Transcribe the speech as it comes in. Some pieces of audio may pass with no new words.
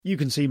You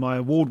can see my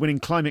award-winning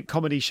climate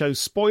comedy show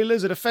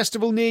Spoilers at a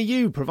festival near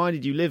you,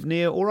 provided you live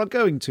near or are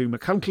going to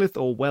Machynlleth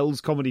or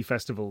Wells comedy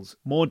festivals.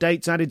 More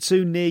dates added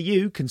soon near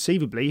you.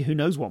 Conceivably, who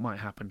knows what might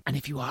happen. And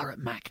if you are at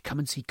Mac, come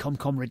and see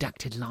ComCom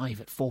Redacted live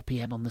at 4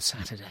 p.m. on the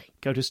Saturday.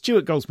 Go to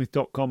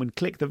stuartgoldsmith.com and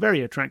click the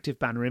very attractive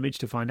banner image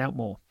to find out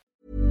more.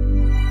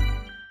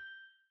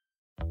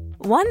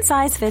 One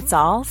size fits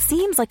all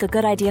seems like a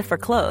good idea for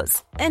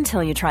clothes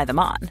until you try them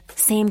on.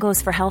 Same goes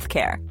for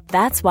healthcare.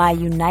 That's why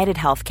United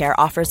Healthcare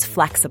offers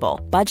flexible,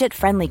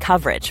 budget-friendly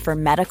coverage for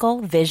medical,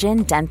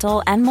 vision,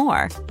 dental, and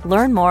more.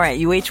 Learn more at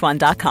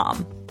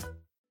uh1.com.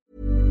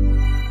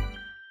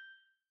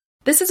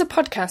 This is a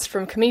podcast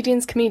from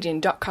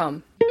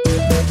comedianscomedian.com.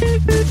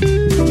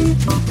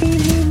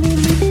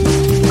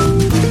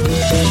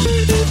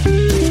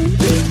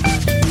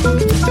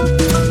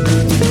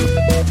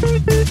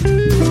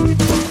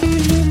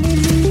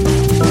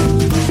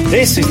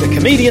 This is the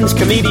Comedian's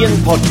Comedian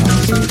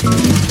podcast.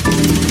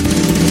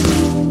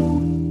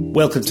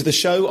 Welcome to the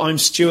show. I'm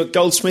Stuart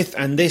Goldsmith,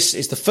 and this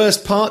is the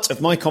first part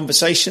of my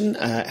conversation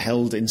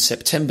held in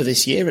September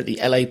this year at the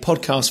LA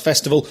Podcast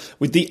Festival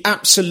with the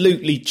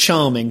absolutely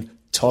charming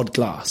Todd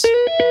Glass. I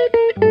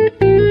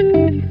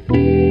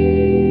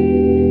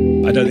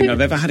don't think I've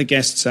ever had a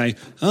guest say,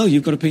 "Oh,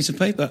 you've got a piece of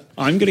paper.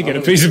 I'm going to get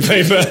a piece of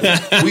paper."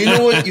 Well, you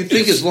know what? You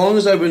think as long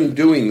as I've been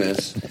doing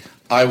this,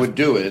 I would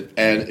do it,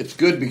 and it's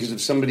good because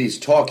if somebody's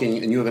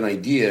talking and you have an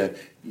idea,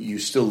 you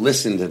still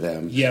listen to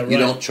them. Yeah, right. You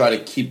don't try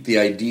to keep the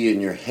idea in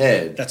your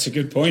head. That's a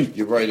good point.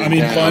 You write it down. I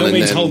mean, by all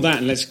means, hold that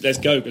and let's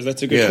go, because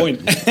that's a good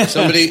point.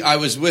 I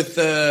was with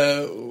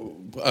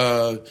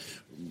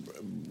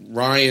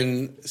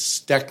Ryan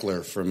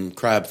Steckler from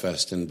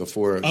Crabfest, and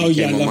before he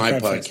came on my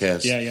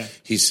podcast,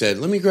 he said,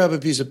 "Let me grab a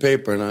piece of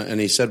paper," and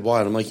he said, "Why?"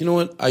 And I'm like, you know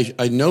what?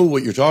 I know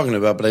what you're talking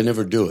about, but I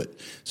never do it.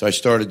 So I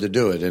started to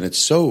do it, and it's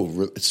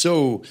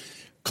so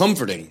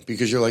comforting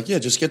because you're like, yeah,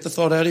 just get the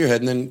thought out of your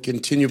head and then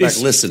continue back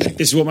listening.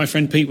 This is what my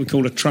friend Pete would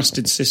call a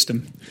trusted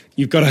system.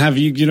 You've got to have,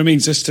 you know what I mean,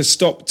 just to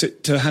stop,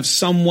 to have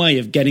some way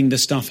of getting the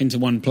stuff into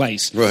one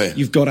place. Right.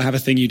 You've got to have a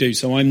thing you do.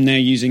 So I'm now I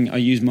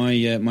use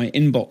my my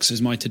inbox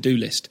as my to-do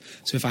list.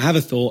 So if I have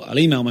a thought, I'll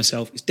email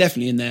myself. It's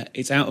definitely in there.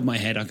 It's out of my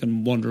head. I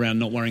can wander around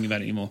not worrying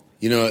about it anymore.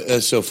 You know,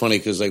 that's so funny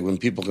because like when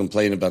people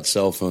complain about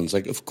cell phones,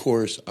 like, of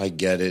course, I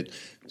get it.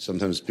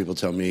 Sometimes people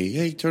tell me,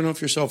 hey, turn off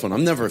your cell phone.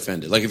 I'm never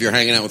offended. Like if you're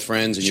hanging out with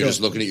friends and you're just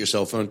looking at your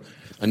cell phone,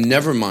 I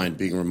never mind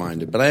being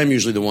reminded. But I am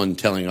usually the one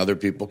telling other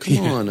people, come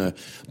on.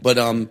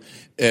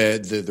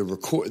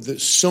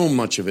 So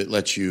much of it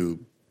lets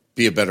you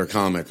be a better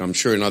comic. I'm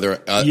sure in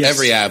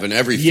every avenue,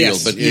 every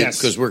field, but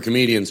because we're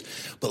comedians.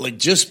 But like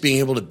just being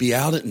able to be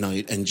out at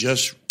night and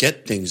just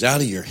get things out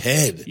of your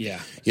head.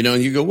 Yeah. You know,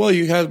 and you go, well,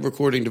 you had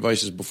recording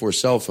devices before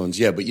cell phones.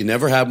 Yeah, but you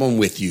never had one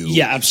with you.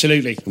 Yeah,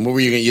 absolutely. And what were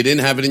you going to, you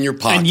didn't have it in your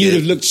pocket. And you'd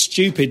have looked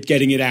stupid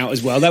getting it out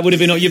as well. That would have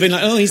been, you've been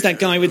like, oh, he's that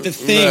guy with the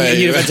thing. Right, and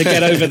you'd have had to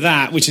get over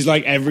that, which is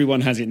like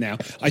everyone has it now.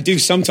 I do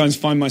sometimes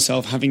find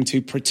myself having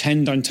to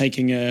pretend I'm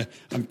taking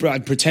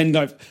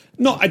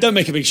I don't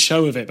make a big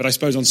show of it, but I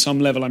suppose on some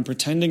level I'm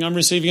pretending I'm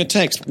receiving a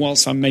text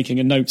whilst I'm making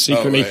a note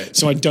secretly,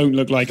 so I don't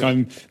look like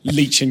I'm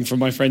leeching from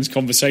my friends'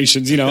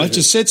 conversations. You know, I've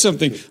just said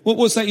something.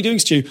 What's that you're doing,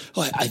 Stu?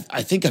 Oh,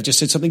 I think I've just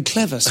said something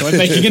clever, so I'm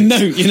making a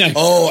note, you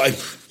know.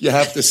 You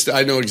have to.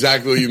 I know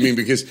exactly what you mean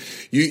because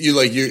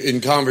you're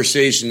in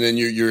conversation, and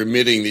you're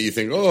admitting that you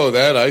think,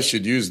 that I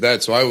should use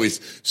that. So I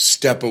always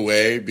step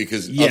away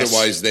because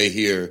otherwise they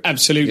hear.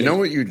 Absolutely. You know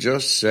what you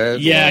just said?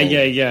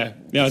 Yeah,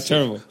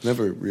 terrible.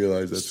 Never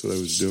realized that's what I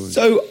was doing.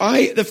 So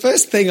the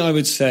first thing I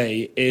would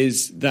say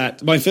is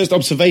that my first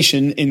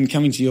observation in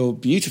coming to your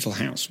beautiful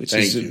house, which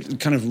is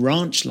kind of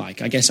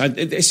ranch-like, I guess. I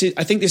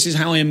think this is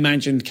how I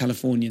imagined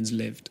Californians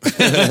lived.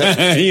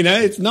 You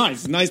know, it's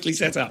nice, nicely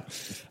set up.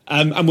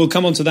 And we'll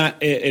come on to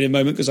that in a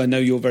moment because I know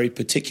you're very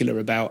particular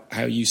about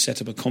how you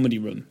set up a comedy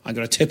room. I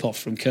got a tip-off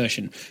from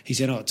Kirshen. He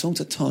said, talk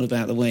to Todd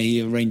about the way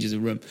he arranges a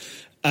room.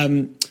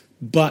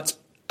 But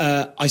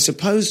I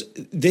suppose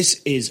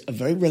this is a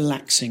very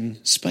relaxing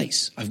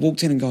space. I've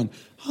walked in and gone,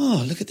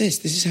 look at this.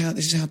 This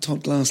is how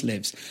Todd Glass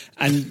lives.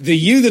 And the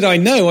you that I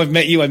know, I've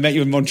met you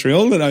in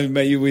Montreal, and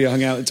we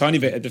hung out a tiny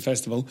bit at the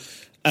festival.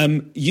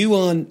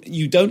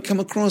 You don't come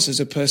across as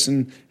a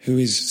person who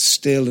is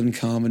still and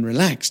calm and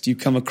relaxed. You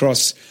come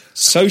across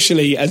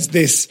socially as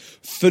this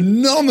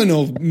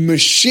phenomenal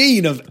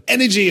machine of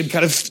energy and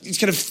kind of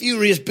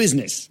furious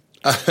business.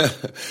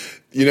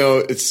 You know,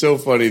 it's so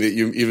funny that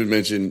you even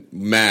mentioned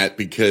Matt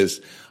because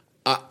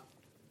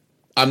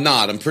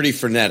I'm pretty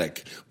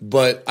frenetic,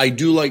 but I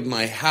do like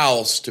my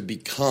house to be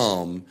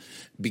calm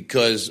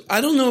because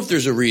I don't know if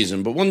there's a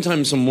reason, but one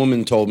time some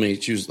woman told me,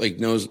 she was like,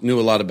 knew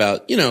a lot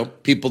about,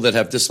 people that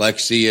have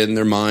dyslexia in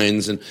their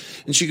minds. And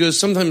she goes,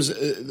 sometimes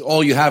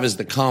all you have is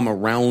the calm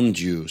around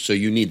you. So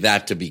you need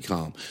that to be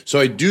calm. So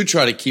I do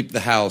try to keep the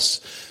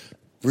house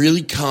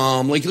really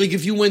calm. Like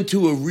if you went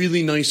to a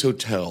really nice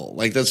hotel,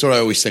 like that's what I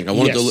always think.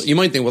 You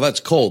might think, well, that's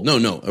cold.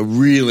 No, a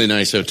really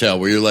nice hotel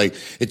where you're like,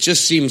 it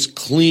just seems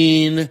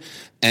clean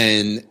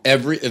and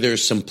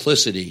there's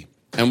simplicity.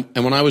 And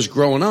when I was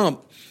growing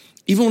up,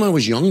 even when I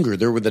was younger,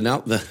 there were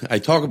I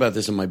talk about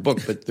this in my book,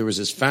 but there was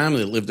this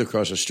family that lived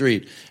across the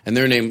street, and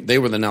they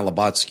were the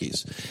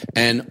Nalabotskis.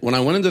 And when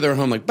I went into their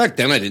home, like back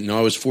then I didn't know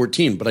I was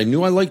 14, but I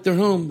knew I liked their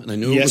home, and I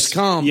knew it was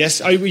calm.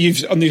 Yes,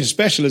 you've on the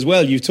special as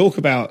well, you talk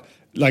about,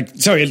 like,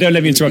 sorry, don't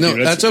let me interrupt you.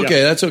 No, that's okay.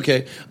 Yeah. That's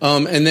okay.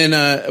 And then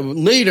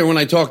later, when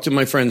I talked to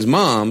my friend's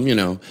mom,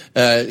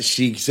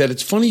 she said,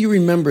 "It's funny you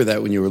remember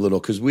that when you were little,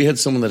 because we had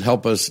someone that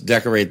helped us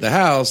decorate the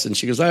house." And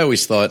she goes, "I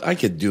always thought I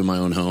could do my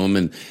own home,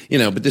 and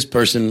but this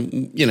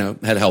person,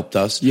 had helped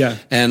us." Yeah.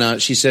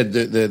 And she said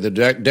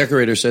the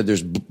decorator said,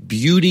 "There's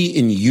beauty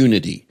in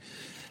unity."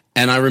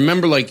 And I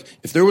remember, like,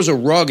 if there was a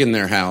rug in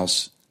their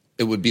house,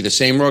 it would be the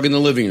same rug in the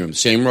living room,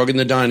 same rug in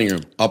the dining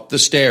room, up the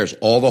stairs,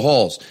 all the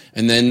halls.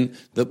 And then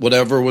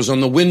whatever was on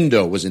the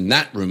window was in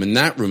that room, in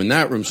that room, in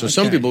that room. So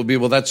some people would be,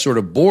 well, that's sort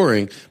of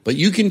boring. But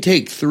you can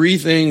take 3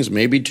 things,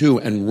 maybe 2,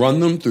 and run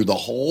them through the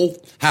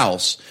whole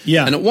house.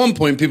 Yeah. And at one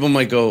point, people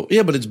might go,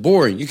 yeah, but it's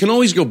boring. You can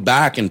always go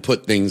back and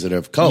put things that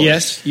have color.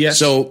 Yes.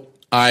 So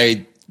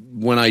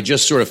when I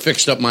just sort of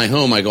fixed up my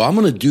home, I go, I'm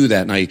going to do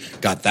that. And I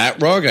got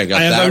that rug. I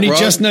have only rug.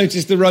 just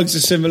noticed the rugs are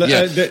similar.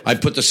 Yeah. I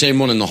put the same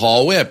one in the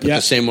hallway. I put the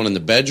same one in the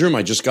bedroom.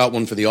 I just got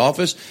one for the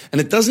office. And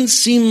it doesn't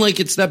seem like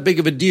it's that big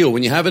of a deal.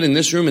 When you have it in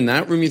this room and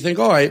that room, you think,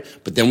 all right.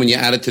 But then when you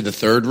add it to the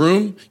 3rd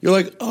room, you're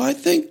like, oh, I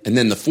think. And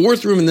then the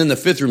 4th room and then the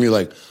 5th room, you're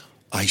like,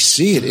 I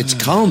see it. It's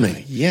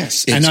calming.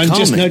 Yes. It's and I'm calming.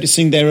 just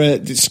noticing there are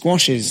the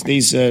squashes,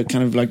 these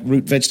kind of like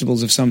root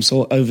vegetables of some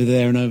sort over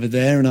there and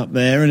up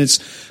there. And it's,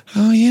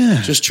 oh,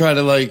 yeah. Just try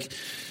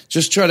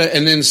to,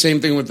 and then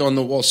same thing with on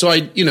the wall. So I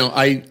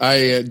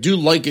do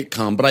like it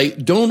calm, but I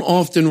don't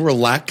often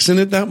relax in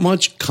it that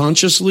much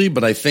consciously,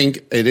 but I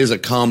think it is a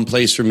calm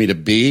place for me to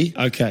be.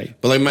 Okay.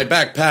 But like my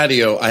back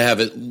patio, I have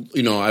it,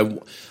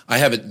 I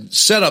have it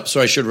set up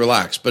so I should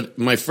relax. But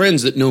my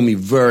friends that know me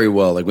very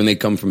well, like when they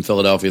come from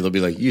Philadelphia, they'll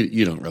be like,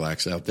 you don't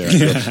relax out there. I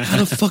go, how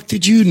the fuck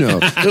did you know?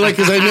 They're like,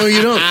 because I know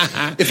you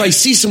don't. If I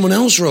see someone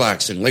else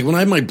relaxing, like when I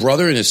have my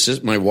brother and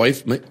his my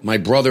wife, my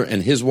brother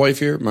and his wife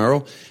here,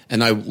 Meryl,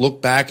 and I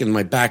look back in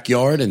my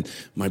backyard and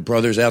my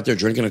brother's out there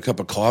drinking a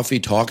cup of coffee,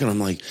 talking, I'm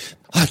like,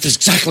 oh, that's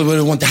exactly what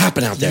I want to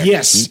happen out there.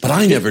 Yes. But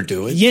I never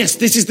do it. Yes,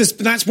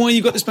 that's why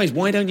you got the space.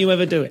 Why don't you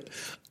ever do it?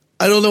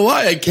 I don't know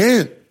why. I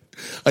can't.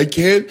 I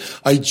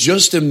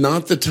just am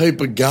not the type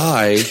of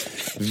guy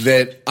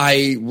that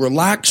I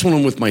relax when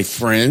I'm with my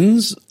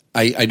friends.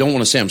 I don't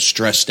want to say I'm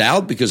stressed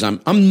out because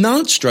I'm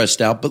not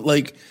stressed out, but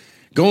like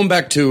going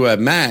back to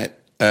Matt,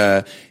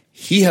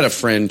 he had a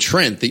friend,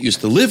 Trent, that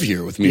used to live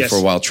here with me for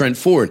a while, Trent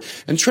Ford.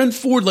 And Trent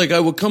Ford, like I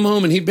would come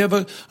home and he'd have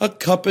a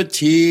cup of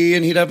tea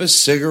and he'd have a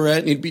cigarette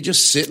and he'd be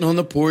just sitting on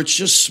the porch,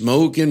 just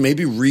smoking,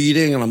 maybe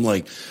reading. And I'm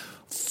like,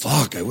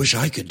 fuck, I wish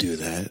I could do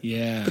that.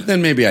 Yeah. But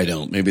then maybe I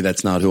don't. Maybe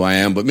that's not who I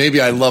am, but maybe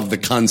I love the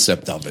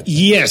concept of it.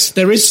 Yes,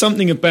 there is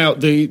something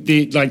about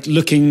the like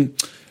looking.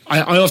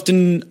 I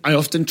often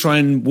try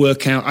and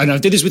work out, and I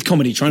did this with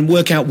comedy, try and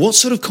work out what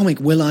sort of comic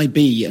will I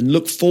be and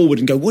look forward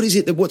and go,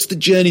 what's the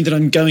journey that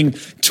I'm going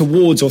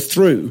towards or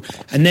through?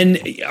 And then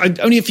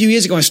only a few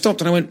years ago I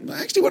stopped and I went,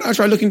 actually, what I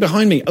try looking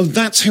behind me? Oh,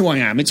 that's who I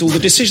am. It's all the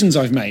decisions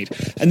I've made.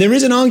 And there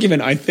is an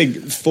argument, I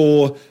think,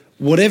 for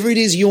whatever it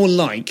is you're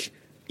like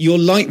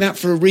that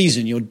for a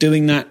reason. You're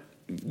doing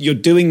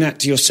that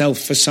to yourself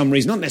for some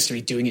reason, not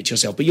necessarily doing it to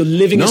yourself, but you're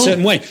living a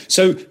certain way.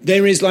 So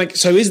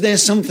is there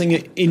something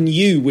in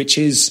you which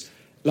is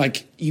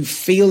like you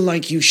feel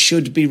like you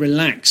should be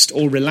relaxed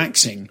or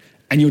relaxing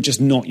and you're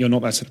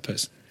not that sort of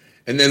person?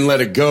 And then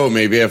let it go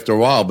maybe after a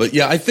while. But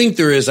yeah, I think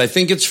there is. I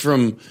think it's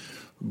from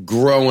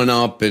growing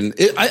up and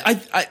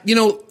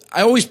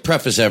I always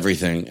preface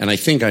everything, and I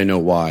think I know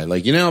why.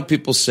 Like, how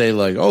people say,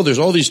 like, oh, there's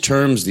all these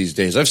terms these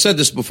days. I've said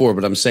this before,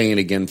 but I'm saying it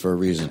again for a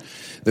reason.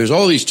 There's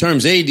all these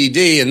terms, ADD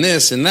and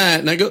this and that.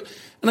 And I go,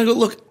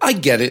 look, I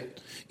get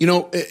it.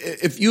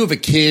 If you have a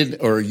kid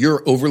or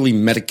you're overly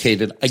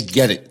medicated, I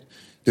get it.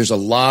 There's a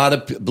lot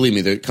of, believe me,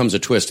 there comes a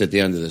twist at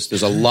the end of this.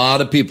 There's a lot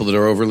of people that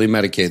are overly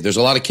medicated. There's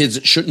a lot of kids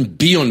that shouldn't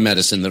be on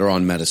medicine that are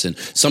on medicine.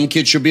 Some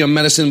kids should be on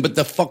medicine, but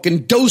the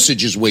fucking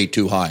dosage is way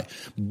too high.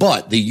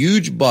 But, the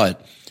huge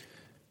but,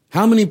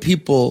 how many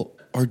people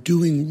are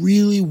doing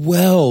really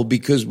well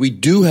because we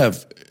do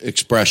have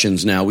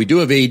expressions now. We do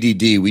have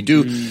ADD. We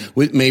do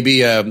with maybe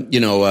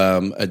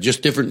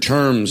just different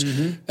terms,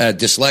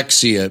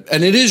 dyslexia,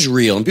 and it is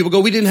real. And people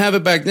go, "We didn't have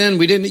it back then.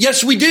 We didn't."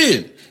 Yes, we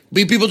did.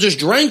 People just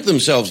drank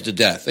themselves to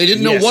death. They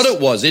didn't know what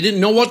it was. They didn't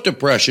know what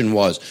depression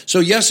was. So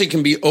yes, it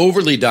can be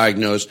overly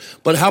diagnosed,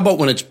 but how about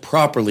when it's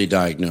properly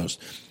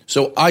diagnosed?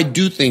 So I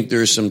do think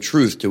there's some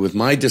truth to with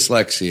my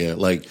dyslexia,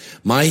 like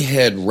my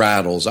head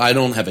rattles. I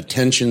don't have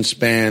attention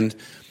span.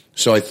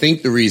 So I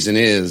think the reason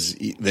is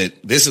that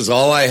this is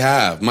all I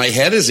have. My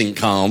head isn't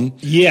calm.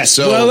 Yes.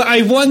 So, well,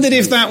 I wondered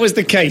if that was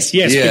the case.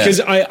 Yes, because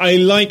I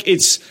like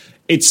it's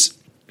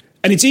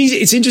and it's easy.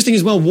 It's interesting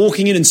as well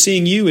walking in and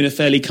seeing you in a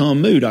fairly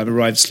calm mood. I've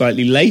arrived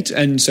slightly late,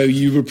 and so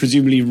you were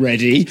presumably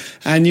ready,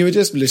 and you were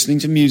just listening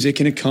to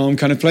music in a calm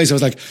kind of place. I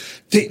was like,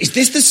 "Is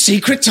this the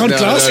secret, Todd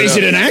Glass? Is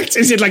it an act?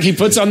 Is it like he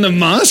puts on the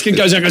mask and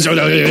goes?"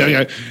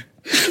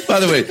 By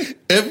the way,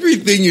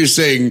 everything you're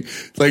saying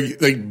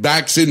like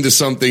backs into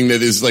something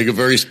that is like a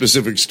very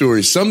specific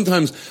story.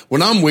 Sometimes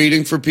when I'm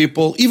waiting for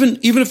people, even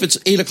if it's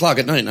 8:00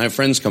 at night and I have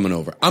friends coming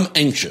over, I'm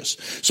anxious.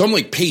 So I'm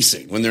like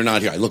pacing when they're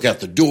not here. I look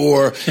out the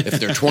door. If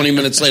they're 20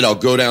 minutes late, I'll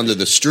go down to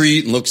the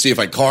street and see if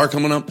I car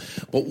coming up.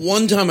 But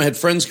one time I had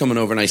friends coming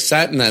over and I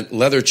sat in that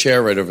leather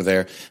chair right over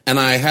there and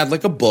I had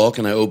like a book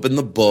and I opened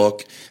the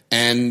book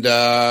and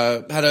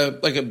had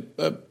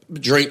a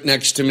drink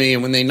next to me,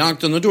 and when they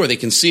knocked on the door, they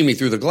can see me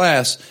through the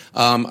glass.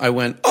 I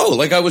went, oh,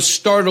 like I was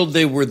startled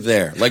they were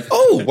there. Like,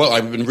 oh, well,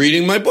 I've been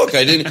reading my book.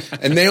 I didn't,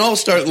 and they all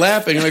start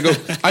laughing, and I go,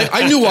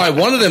 I knew why I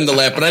wanted them to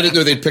laugh, but I didn't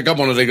know they'd pick up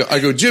on it. I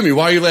go, Jimmy,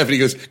 why are you laughing? He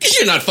goes, because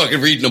you're not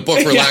fucking reading a book,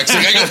 relaxing.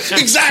 I go,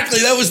 exactly,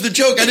 that was the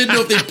joke. I didn't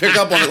know if they'd pick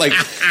up on it. Like,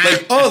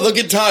 oh, look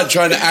at Todd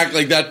trying to act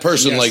like that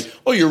person. Yes. Like,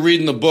 oh, you're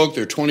reading the book.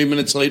 They're 20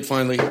 minutes late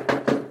finally.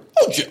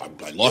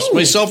 I lost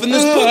myself in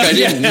this book. I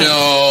didn't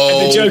know.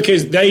 And the joke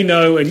is they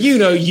know and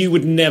you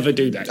would never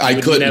do that.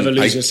 You would never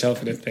lose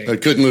yourself in a thing. I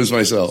couldn't lose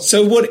myself.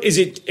 So what is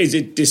it?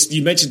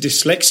 You mentioned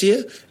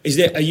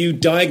dyslexia. Are you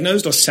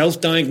diagnosed or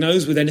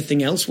self-diagnosed with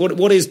anything else?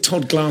 What is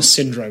Todd Glass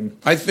syndrome?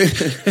 I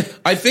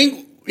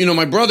think,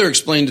 my brother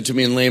explained it to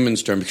me in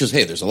layman's terms because,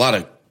 hey, there's a lot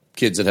of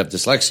kids that have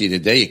dyslexia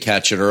today. You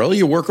catch it early,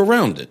 you work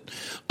around it.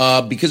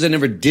 Because I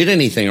never did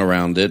anything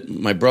around it,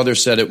 my brother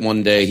said it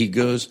one day. He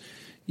goes,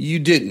 you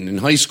didn't. In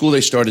high school,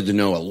 they started to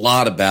know a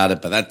lot about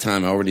it. By that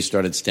time, I already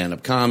started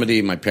stand-up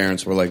comedy. My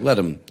parents were like, let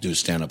him do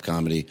stand-up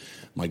comedy.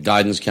 My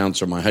guidance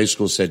counselor, my high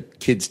school said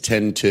kids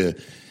tend to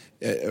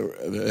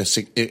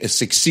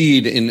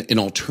succeed in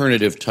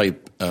alternative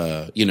type,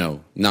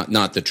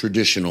 not the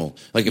traditional.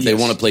 Like if they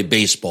want to play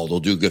baseball,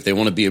 they'll do good. If they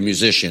want to be a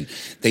musician,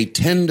 they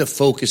tend to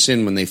focus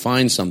in when they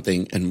find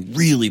something and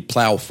really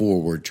plow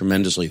forward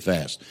tremendously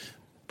fast.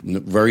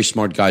 Very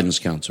smart guidance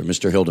counselor,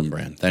 Mr.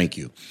 Hildenbrand. Thank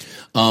you.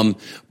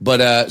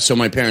 So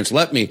my parents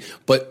let me,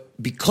 but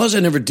because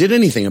I never did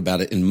anything about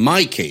it, in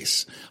my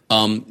case,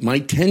 my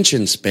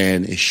attention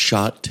span is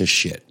shot to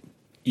shit.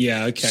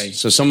 Yeah, okay.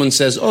 So someone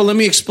says, oh, let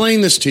me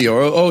explain this to you.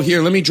 Or, oh,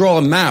 here, let me draw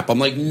a map. I'm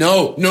like,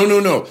 no.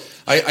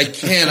 I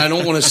can't. I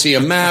don't want to see a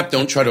map.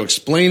 Don't try to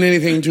explain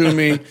anything to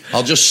me.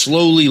 I'll just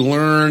slowly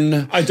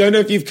learn. I don't know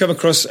if you've come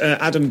across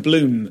Adam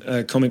Bloom,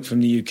 a comic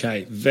from the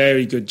UK.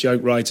 Very good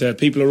joke writer.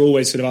 People are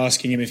always sort of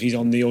asking him if he's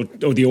on the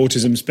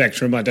autism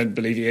spectrum. I don't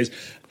believe he is.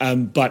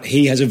 But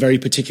he has a very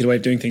particular way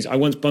of doing things. I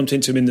once bumped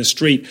into him in the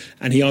street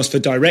and he asked for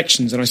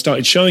directions and I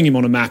started showing him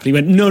on a map and he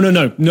went,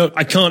 no,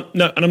 I can't,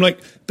 no. And I'm like,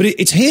 but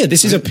it's here.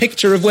 This is a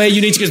picture of where you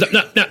need to go.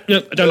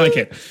 No, I don't like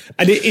it.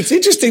 And it's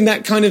interesting,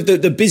 that kind of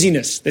the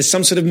busyness. There's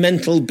some sort of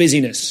mental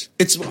busyness.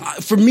 It's,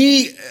 for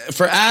me,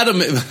 for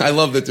Adam, I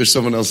love that there's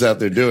someone else out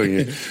there doing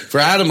it. For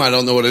Adam, I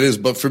don't know what it is,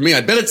 but for me,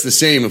 I bet it's the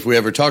same if we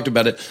ever talked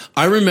about it.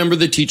 I remember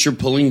the teacher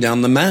pulling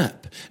down the map.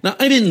 Now,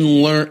 I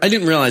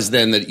didn't realize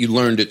then that you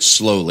learned it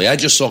slowly. I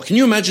just saw, can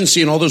you imagine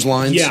seeing all those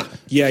lines? Yeah.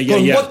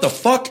 What the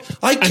fuck?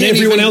 And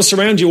everyone else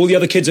around you, all the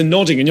other kids are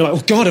nodding and you're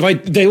like, oh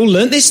God, they all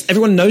learned this?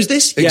 Everyone knows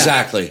this?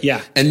 Exactly.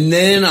 Yeah. And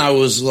then I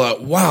was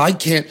like, wow, I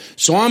can't.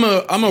 So I'm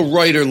a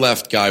right or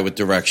left guy with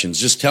directions.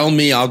 Just tell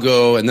me, I'll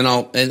go. And then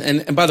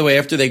and by the way,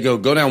 after they go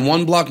down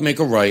one block, make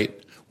a right.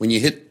 When you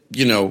hit,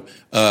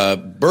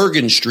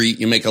 Bergen Street,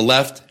 you make a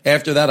left.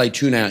 After that, I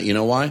tune out. You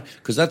know why?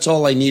 Because that's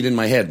all I need in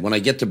my head. When I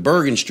get to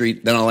Bergen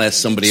Street, then I'll ask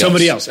somebody else.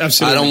 Somebody else,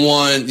 absolutely. I don't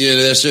want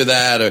this or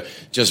that, or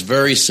just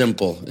very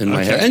simple in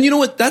my head. And you know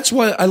what? That's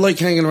why I like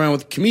hanging around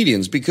with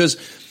comedians, because,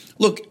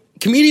 look,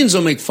 comedians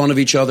don't make fun of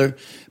each other,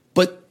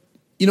 but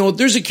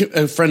there's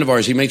a friend of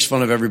ours. He makes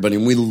fun of everybody,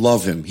 and we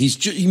love him.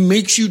 He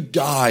makes you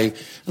die.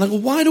 And I go,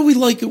 why do we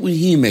like it when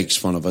he makes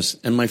fun of us?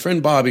 And my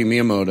friend Bobby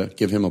Miyamoto,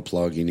 give him a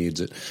plug, he needs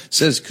it,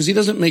 says, because he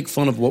doesn't make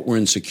fun of what we're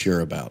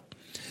insecure about.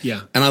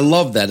 Yeah. And I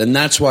love that. And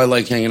that's why I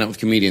like hanging out with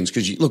comedians,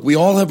 because, look, we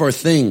all have our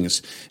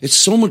things. It's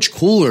so much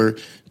cooler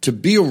to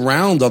be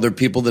around other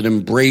people that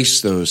embrace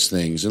those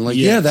things. And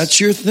yeah, that's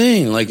your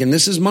thing. And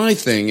this is my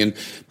thing. And,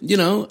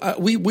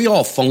 we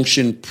all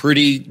function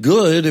pretty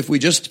good if we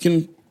just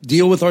can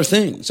deal with our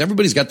things.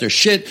 Everybody's got their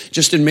shit.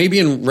 Just maybe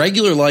in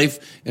regular life,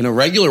 in a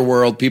regular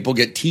world, people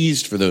get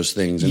teased for those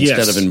things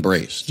instead of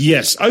embraced.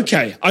 Yes.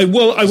 Okay. I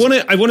want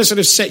to sort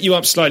of set you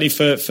up slightly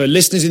for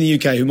listeners in the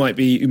UK who might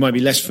be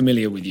less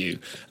familiar with you.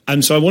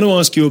 And so I want to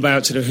ask you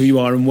about sort of who you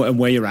are and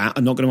where you're at.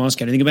 I'm not going to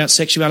ask anything about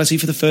sexuality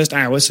for the first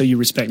hour, so you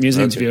respect me as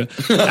an interviewer.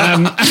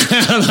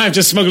 I've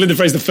just smuggled in the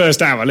phrase the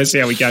first hour. Let's see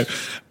how we go.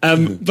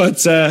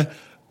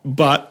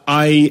 But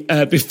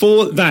I,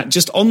 before that,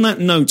 just on that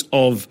note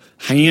of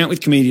hanging out with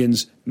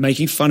comedians,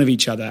 making fun of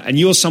each other, and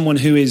you're someone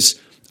who is,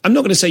 I'm not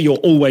going to say you're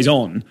always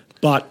on,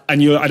 I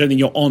don't think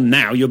you're on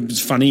now. You're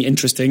funny,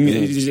 interesting,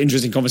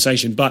 interesting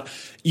conversation, but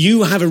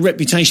you have a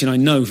reputation, I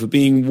know, for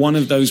being one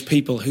of those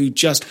people who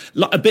just,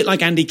 a bit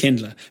like Andy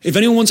Kindler. If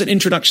anyone wants an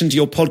introduction to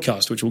your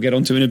podcast, which we'll get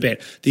onto in a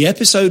bit, the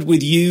episode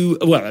with you,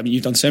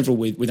 you've done several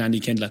with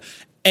Andy Kindler,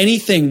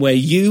 anything where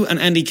you and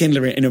Andy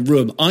Kindler are in a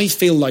room, I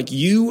feel like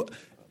you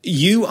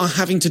you are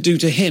having to do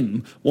to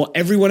him what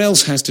everyone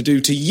else has to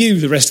do to you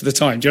the rest of the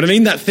time. Do you know what I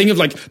mean? That thing of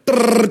like,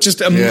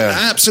 just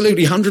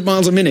absolutely 100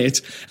 miles a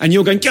minute, and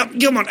you're going,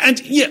 come on,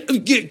 and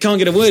can't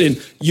get a word in.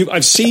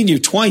 I've seen you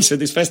twice at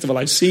this festival.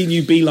 I've seen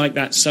you be like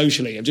that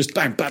socially. I'm just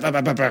bang, bang, bang,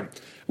 bang, bang, bang.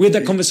 We had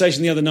that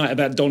conversation the other night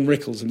about Don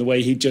Rickles and the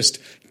way he'd just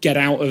get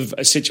out of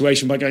a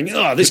situation by going,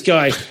 this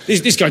guy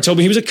told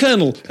me he was a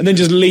colonel, and then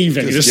just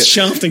leaving, just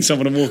shafting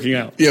someone and walking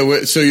out.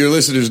 Yeah, so your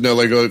listeners know,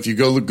 like, if you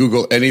go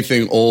Google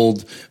anything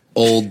old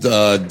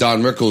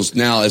Don Rickles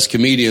now as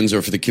comedians,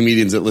 or for the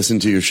comedians that listen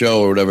to your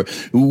show or whatever,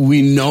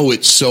 we know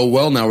it so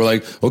well now. We're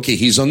like, okay,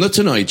 he's on the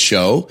Tonight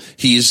Show.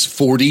 He's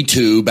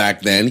 42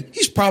 back then.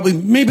 He's probably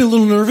maybe a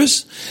little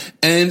nervous.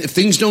 And if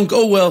things don't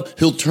go well,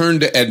 he'll turn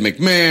to Ed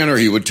McMahon, or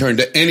he would turn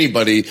to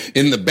anybody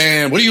in the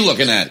band. What are you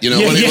looking at?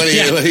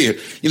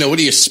 What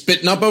are you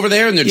spitting up over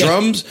there in the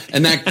drums?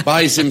 And that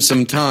buys him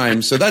some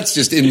time. So that's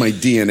just in my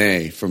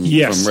DNA from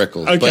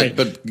Rickles. Okay.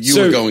 But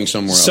you were going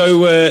somewhere else.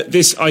 So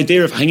this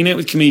idea of hanging out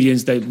with comedians,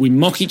 we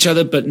mock each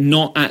other, but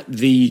not at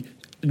the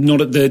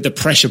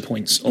pressure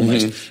points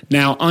almost. Mm-hmm.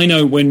 Now, I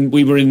know when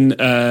we were in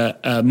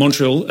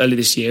Montreal earlier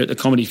this year at the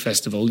comedy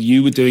festival,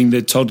 you were doing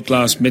the Todd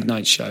Glass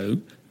midnight show,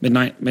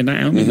 midnight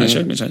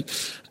show,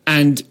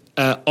 and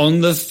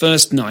on the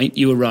first night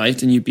you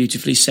arrived and you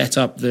beautifully set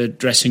up the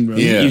dressing room.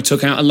 Yeah. You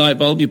took out a light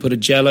bulb, you put a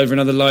gel over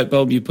another light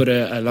bulb, you put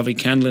a lovely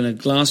candle in a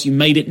glass. You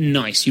made it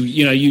nice.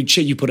 You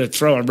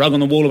throw a rug on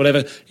the wall or whatever.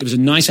 It was a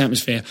nice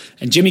atmosphere.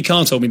 And Jimmy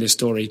Carr told me this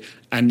story,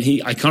 and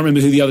I can't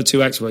remember who the other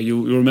two acts were.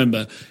 You'll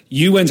remember.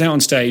 You went out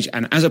on stage,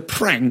 and as a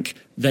prank,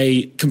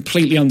 they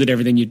completely undid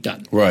everything you'd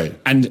done. Right.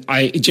 And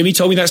Jimmy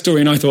told me that story,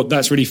 and I thought,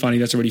 that's really funny.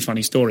 That's a really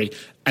funny story.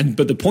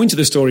 But the point of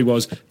the story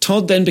was,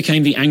 Todd then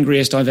became the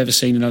angriest I've ever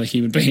seen another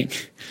human being.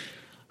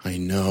 I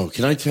know.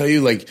 Can I tell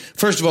you, like,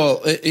 first of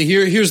all,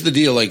 here's the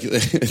deal. Like,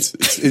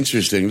 it's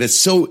interesting. That's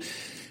so,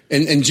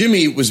 and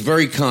Jimmy was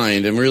very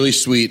kind and really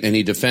sweet, and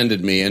he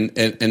defended me.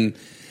 And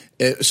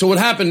so what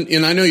happened,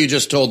 and I know you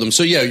just told them.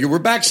 So yeah, you were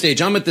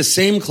backstage. I'm at the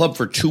same club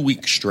for 2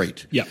 weeks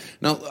straight. Yeah.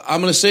 Now,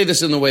 I'm going to say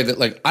this in the way that,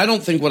 like, I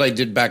don't think what I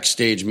did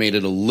backstage made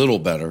it a little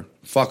better.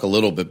 A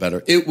little bit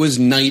better. It was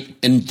night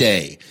and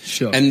day.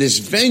 Sure. And this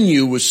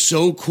venue was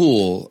so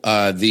cool,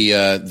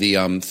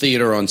 the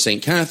theater on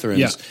St.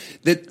 Catherine's,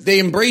 that they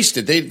embraced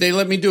it. They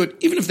let me do it,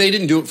 even if they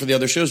didn't do it for the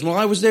other shows. While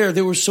I was there,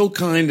 they were so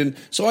kind, and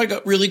so I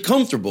got really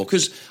comfortable,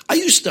 because I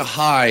used to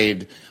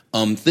hide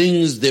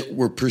things that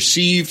were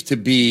perceived to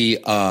be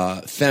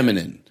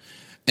feminine.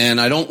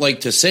 And I don't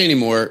like to say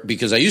anymore,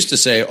 because I used to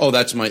say,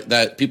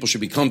 that people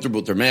should be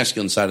comfortable with their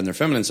masculine side and their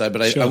feminine side.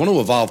 But I want to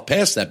evolve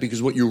past that,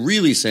 because what you're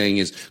really saying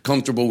is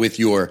comfortable with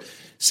your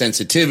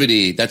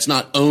sensitivity. That's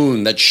not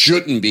owned. That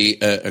shouldn't be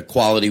a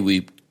quality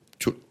we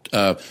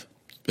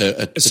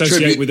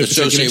associate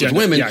with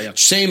women. Yeah.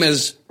 Same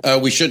as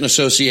we shouldn't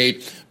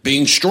associate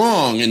being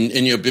strong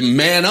and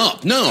man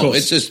up. No,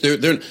 it's just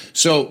they're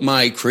so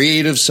my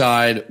creative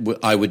side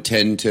I would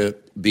tend to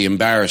be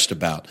embarrassed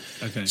about.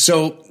 Okay.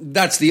 So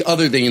that's the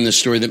other thing in this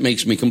story that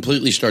makes me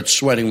completely start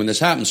sweating when this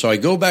happens. So I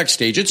go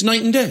backstage. It's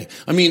night and day.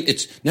 I mean,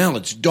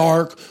 it's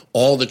dark.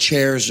 All the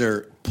chairs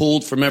are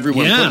pulled from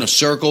everyone, put in a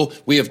circle.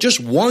 We have just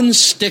one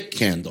stick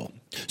candle.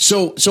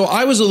 So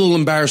I was a little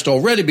embarrassed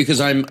already, because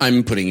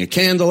I'm putting a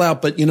candle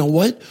out. But you know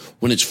what?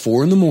 When it's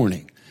 4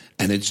 a.m.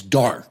 and it's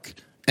dark,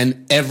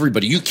 and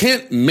everybody, you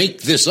can't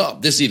make this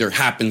up. This either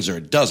happens or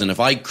it doesn't. If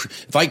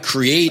I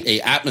create a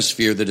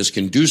atmosphere that is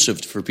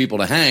conducive for people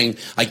to hang,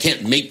 I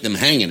can't make them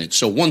hang in it.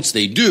 So once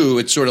they do,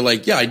 it's sort of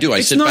like, I do.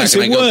 I sit back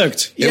and I go, it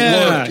worked.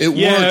 It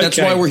worked. That's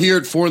why we're here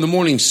at 4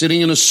 a.m,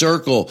 sitting in a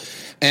circle.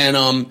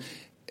 And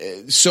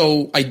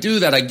so I do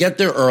that. I get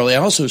there early. I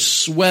also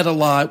sweat a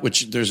lot,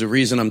 which there's a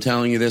reason I'm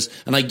telling you this.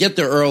 And I get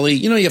there early.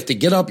 You have to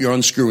get up. You're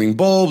unscrewing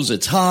bulbs.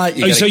 It's hot.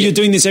 You're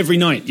doing this every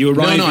night? You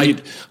arrive? No, I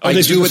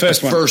do it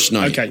the first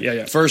night. Okay,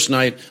 yeah. First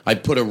night, I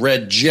put a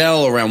red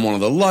gel around one of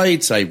the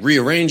lights. I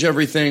rearrange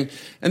everything.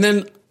 And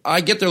then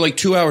I get there like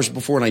 2 hours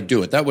before and I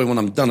do it. That way when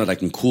I'm done I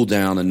can cool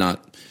down and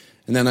not.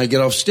 And then I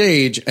get off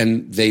stage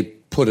and they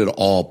put it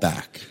all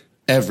back.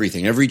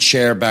 Everything. Every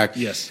chair back.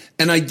 Yes.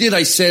 And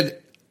I said,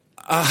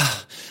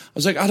 I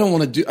was like, I don't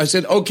want to do. I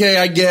said, okay,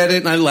 I get it,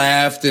 and I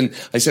laughed, and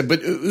I said,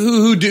 but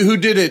who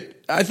did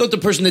it? I thought the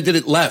person that did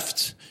it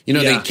left.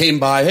 They came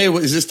by, hey,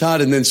 is this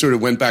Todd? And then sort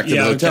of went back to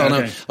the hotel.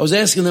 Okay. And I was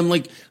asking them,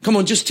 like, come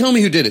on, just tell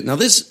me who did it. Now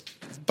this,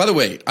 by the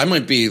way, I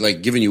might be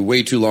like giving you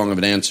way too long of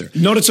an answer.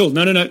 Not at all.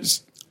 No.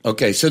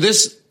 Okay, so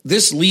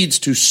this leads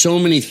to so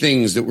many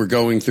things that were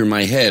going through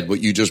my head.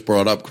 What you just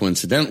brought up,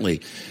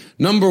 coincidentally.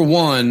 Number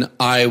one,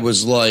 I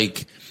was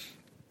like,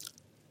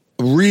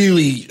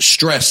 really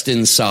stressed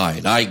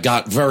inside. I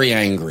got very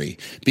angry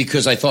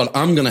because I thought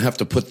I'm going to have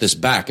to put this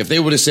back. If they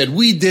would have said,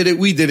 we did it,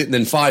 and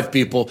then five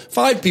people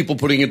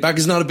putting it back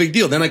is not a big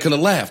deal. Then I could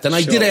have laughed. And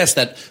I did ask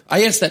that.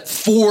 I asked that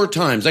 4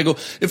 times. I go,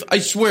 I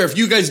swear, if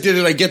you guys did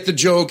it, I get the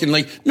joke. And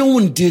like, no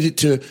one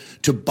did it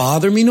to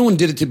bother me. No one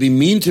did it to be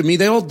mean to me.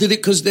 They all did it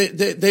because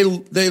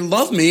they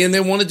love me and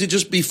they wanted to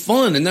just be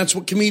fun. And that's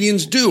what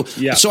comedians do.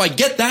 Yeah. So I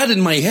get that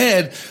in my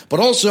head. But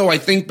also I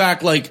think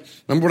back, like,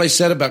 remember what I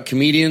said about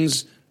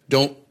comedians?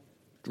 Don't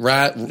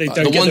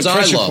the ones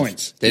I love.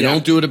 Points. They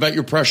don't do it about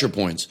your pressure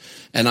points,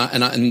 and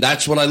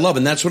that's what I love,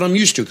 and that's what I'm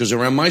used to. Because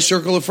around my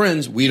circle of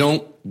friends, we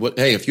don't.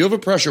 Hey, if you have a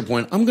pressure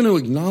point, I'm going to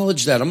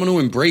acknowledge that. I'm going to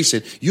embrace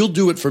it. You'll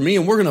do it for me,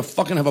 and we're going to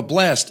fucking have a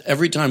blast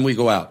every time we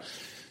go out.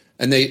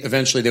 And they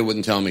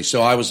wouldn't tell me.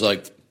 So I was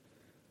like,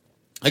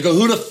 I go,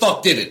 who the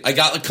fuck did it? I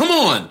got like, come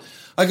on.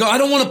 I go, I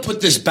don't want to put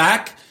this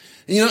back.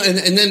 You know,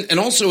 and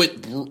also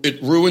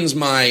it ruins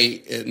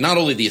my, not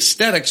only the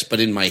aesthetics, but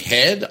in my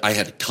head, I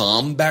had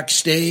calm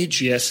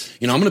backstage. Yes.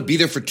 You know, I'm going to be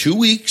there for 2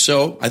 weeks,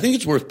 so I think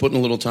it's worth putting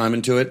a little time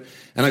into it.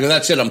 And I go,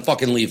 that's it, I'm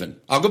fucking leaving.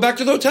 I'll go back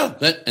to the hotel.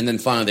 And then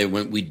finally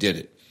we did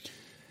it.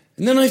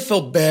 And then I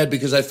felt bad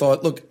because I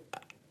thought, look,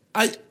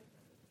 I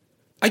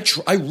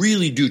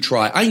really do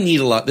try. I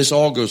need a lot. This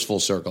all goes full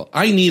circle.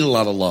 I need a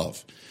lot of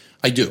love.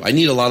 I do. I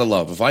need a lot of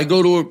love. If I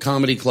go to a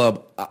comedy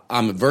club,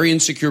 I'm a very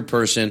insecure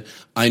person.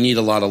 I need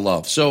a lot of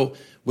love. So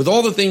with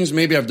all the things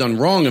maybe I've done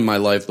wrong in my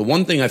life, the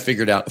one thing I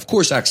figured out, of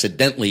course,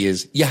 accidentally,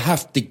 is you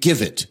have to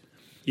give it.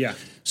 Yeah.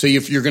 So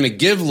if you're going to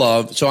give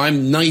love, so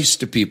I'm nice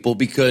to people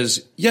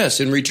because, yes,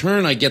 in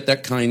return, I get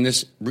that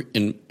kindness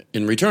in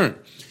return.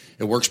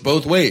 It works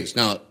both ways.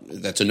 Now,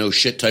 that's a no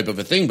shit type of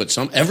a thing, but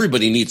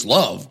everybody needs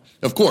love.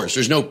 Of course,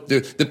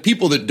 the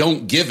people that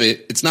don't give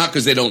it, it's not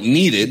because they don't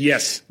need it.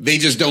 Yes. They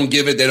just don't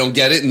give it, they don't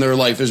get it, and their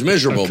life is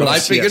miserable. Course, but I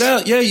figured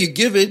out, you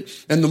give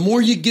it, and the more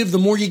you give, the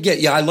more you get.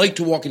 Yeah, I like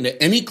to walk into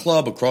any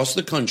club across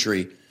the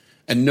country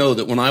and know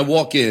that when I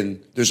walk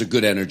in, there's a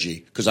good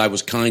energy because I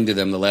was kind to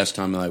them the last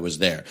time I was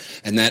there.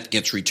 And that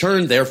gets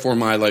returned, therefore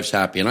my life's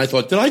happy. And I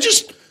thought, did I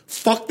just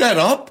fuck that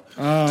up?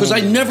 Because I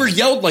never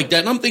yelled like that.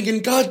 And I'm thinking,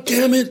 God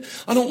damn it,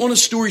 I don't want a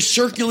story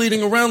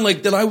circulating around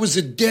like that I was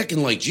a dick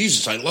and like,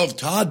 Jesus, I love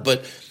Todd.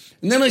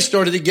 And then I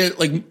started to get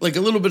like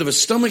a little bit of a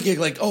stomachache,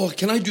 like, oh,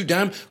 can I do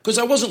damn? Because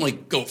I wasn't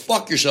like, go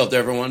fuck yourself to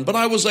everyone. But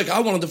I was like, I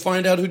wanted to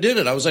find out who did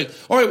it. I was like,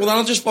 all right, well, then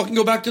I'll just fucking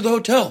go back to the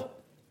hotel.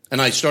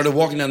 And I started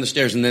walking down the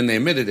stairs and then they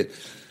admitted it.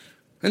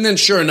 And then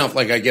sure enough,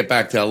 like I get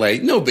back to LA,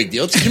 no big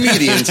deal. It's a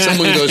comedian.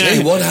 Someone goes,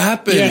 hey, what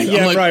happened?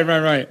 Yeah, like,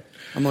 right.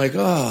 I'm like,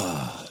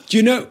 oh. Do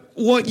you know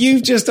what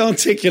you've just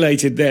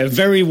articulated there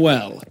very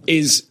well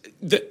is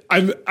that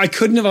I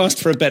couldn't have asked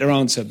for a better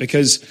answer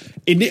because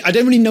I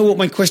don't really know what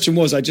my question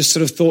was. I just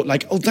sort of thought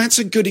like, oh, that's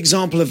a good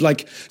example of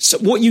like so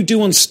what you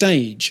do on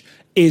stage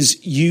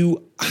is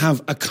you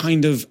have a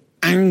kind of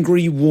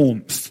angry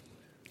warmth.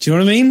 Do you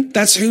know what I mean?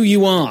 That's who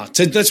you are.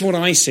 So that's what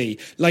I see.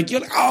 Like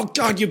you're like, oh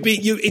God,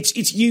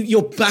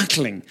 you're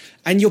battling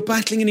and you're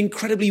battling in an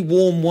incredibly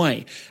warm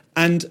way.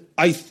 And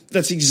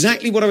that's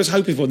exactly what I was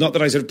hoping for. Not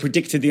that I sort of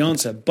predicted the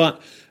answer,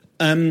 but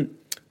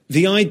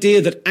the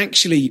idea that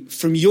actually,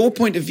 from your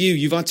point of view,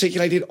 you've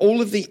articulated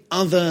all of the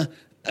other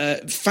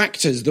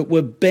factors that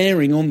were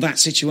bearing on that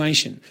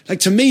situation. Like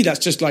to me, that's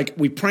just like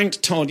we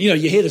pranked Todd. You know,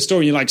 you hear the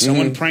story, and you're like,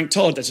 someone pranked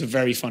Todd. That's a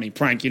very funny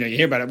prank. You know, you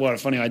hear about it. What a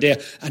funny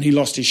idea, and he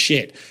lost his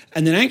shit.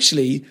 And then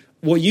actually,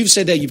 what you've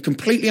said there, you've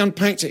completely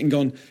unpacked it and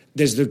gone.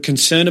 There's the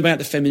concern about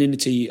the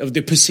femininity of the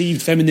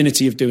perceived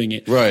femininity of doing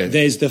it. Right.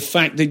 There's the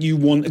fact that you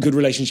want a good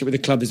relationship with the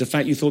club. There's the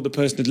fact you thought the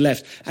person had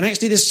left. And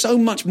actually, there's so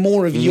much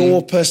more of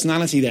your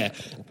personality there,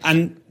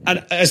 and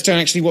as to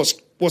actually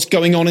what's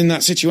going on in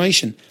that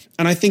situation.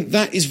 And I think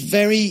that is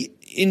very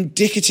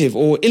indicative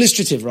or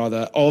illustrative,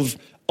 rather, of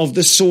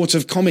the sort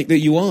of comic that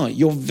you are.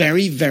 You're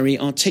very, very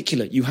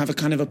articulate. You have a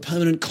kind of a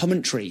permanent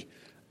commentary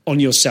on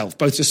yourself,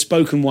 both a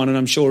spoken one and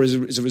I'm sure as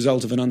a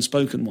result of an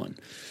unspoken one.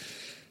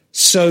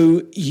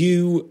 So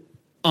you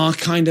are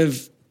kind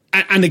of,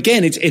 and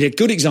again, it's a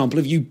good example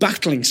of you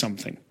battling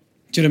something.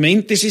 Do you know what I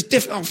mean? This is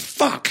different. Oh,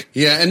 fuck.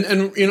 Yeah,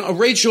 and you know,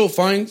 Rachel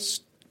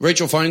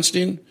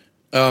Feinstein,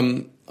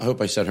 I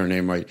hope I said her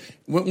name right.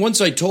 Once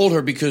I told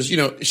her, because, you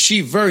know,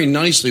 she very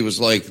nicely was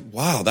like,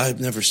 wow,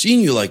 I've never seen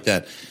you like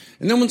that.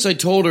 And then once I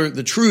told her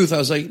the truth, I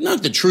was like,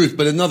 not the truth,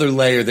 but another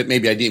layer that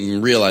maybe I didn't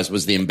even realize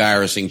was the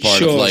embarrassing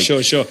part of like...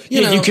 Sure.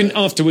 You know, you can,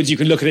 afterwards, you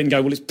can look at it and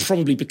go, well, it's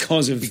probably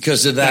because of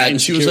that.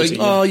 And she was like,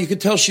 oh, you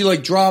could tell she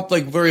like dropped,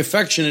 like very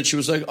affectionate. She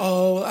was like,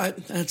 oh,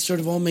 that sort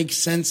of all makes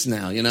sense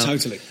now, you know?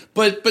 Totally.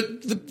 But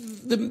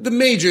the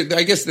major,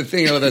 I guess the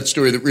thing out of that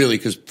story that really,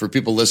 because for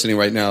people listening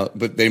right now,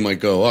 but they might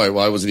go, all right,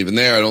 well, I wasn't even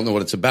there. I don't know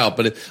what it's about.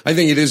 But I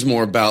think it is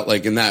more about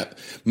like in that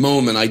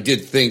moment, I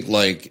did think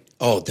like,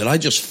 oh, did I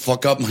just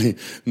fuck up my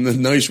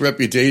nice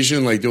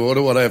reputation? Like, what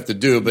do I have to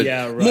do? But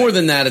more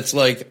than that, it's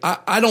like,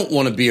 I don't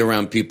want to be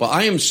around people.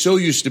 I am so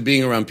used to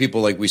being around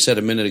people, like we said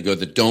a minute ago,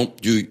 that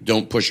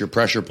don't push your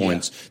pressure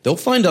points. Yeah. They'll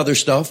find other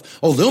stuff.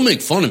 Oh, they'll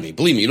make fun of me.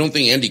 Believe me, you don't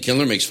think Andy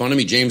Kindler makes fun of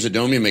me? James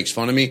Adomia makes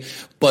fun of me?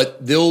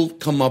 But they'll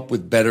come up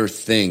with better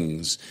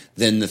things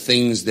than the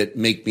things that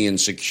make me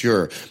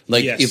insecure.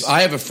 Like, if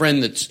I have a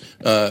friend that's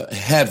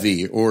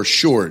heavy or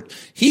short,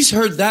 he's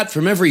heard that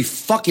from every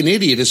fucking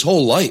idiot his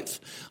whole life.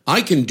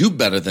 I can do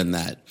better than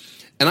that.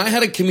 And I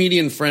had a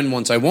comedian friend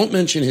once, I won't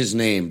mention his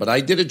name, but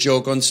I did a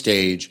joke on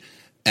stage,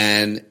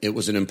 and it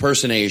was an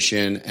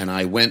impersonation, and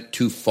I went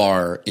too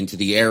far into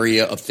the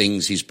area of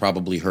things he's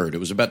probably heard. It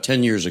was about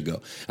 10 years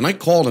ago. And I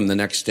called him the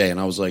next day, and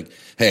I was like,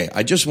 hey,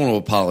 I just want to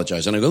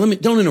apologize. And I go,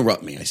 don't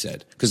interrupt me, I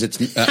said, because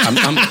it's,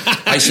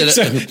 I said,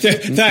 so,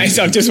 that is,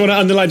 I just want to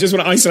underline, just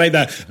want to isolate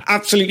that.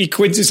 Absolutely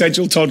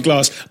quintessential Todd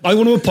Glass. I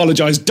want to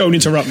apologize. Don't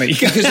interrupt me.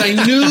 Because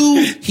I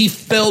knew he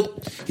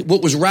felt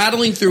what was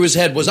rattling through his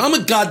head was, I'm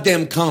a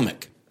goddamn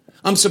comic.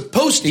 I'm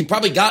supposed to, he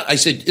probably got, I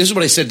said, this is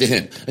what I said to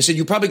him. I said,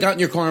 you probably got in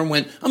your car and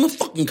went, I'm a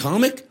fucking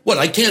comic? What,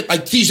 I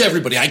tease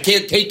everybody. I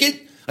can't take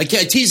it? I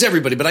tease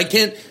everybody, but I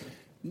can't.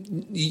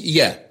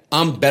 Yeah,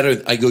 I'm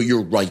better. I go,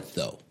 you're right,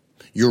 though.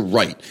 You're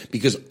right.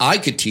 Because I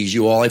could tease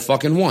you all I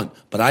fucking want,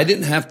 but I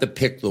didn't have to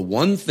pick the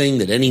one thing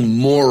that any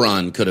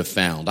moron could have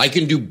found. I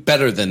can do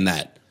better than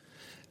that.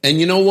 And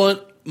you know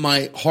what?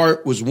 My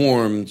heart was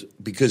warmed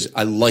because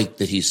I liked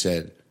that he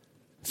said,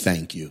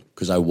 thank you,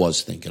 because I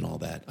was thinking all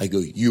that. I go,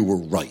 you were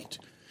right.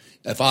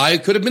 If I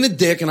could have been a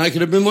dick and I could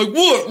have been like,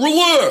 what?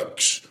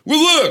 Relax.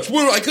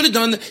 I could have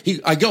done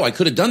that. I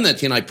could have done that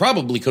to you and I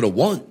probably could have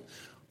won,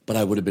 but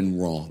I would have been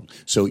wrong.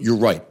 So you're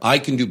right. I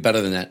can do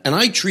better than that. And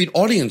I treat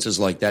audiences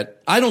like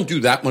that. I don't do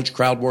that much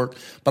crowd work,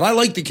 but I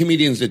like the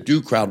comedians that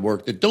do crowd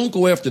work that don't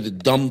go after the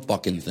dumb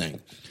fucking thing.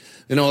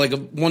 You know, like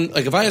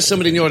if I ask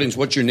somebody in the audience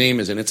what your name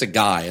is, and it's a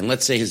guy, and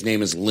let's say his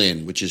name is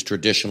Lynn, which is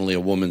traditionally a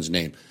woman's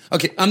name.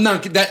 Okay, I'm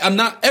not.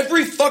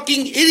 Every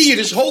fucking idiot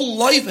his whole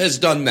life has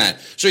done that.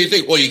 So you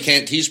think, well, you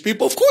can't tease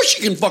people? Of course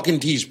you can fucking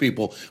tease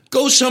people.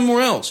 Go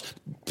somewhere else.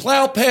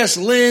 Plow past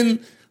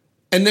Lynn,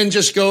 and then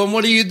just go, and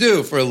what do you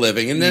do for a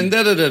living? And then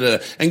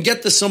da-da-da-da. And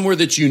get to somewhere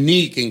that's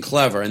unique and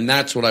clever. And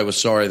that's what I was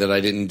sorry that I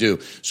didn't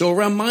do. So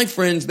around my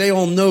friends, they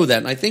all know that.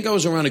 And I think I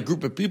was around a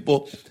group of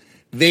people,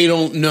 they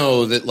don't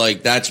know that,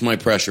 like, that's my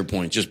pressure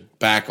point. Just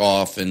back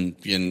off and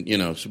you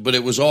know, but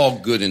it was all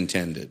good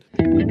intended.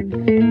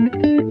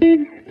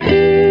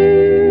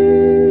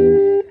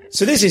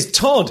 So this is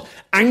Todd,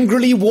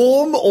 angrily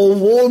warm or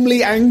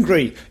warmly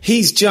angry.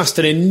 He's just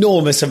an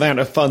enormous amount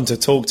of fun to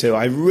talk to.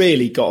 I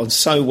really got on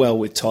so well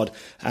with Todd,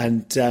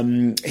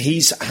 and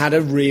he's had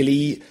a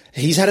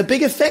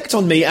big effect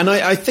on me. And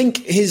I think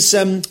his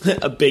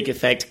a big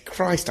effect.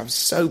 Christ, I'm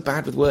so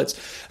bad with words.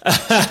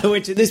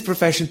 Which in this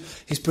profession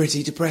is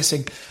pretty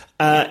depressing.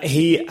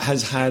 He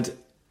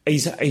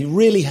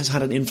really has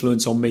had an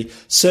influence on me.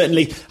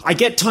 Certainly, I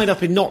get tied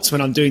up in knots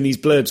when I'm doing these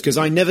blurbs because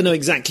I never know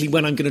exactly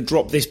when I'm going to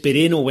drop this bit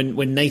in or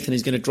when Nathan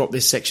is going to drop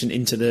this section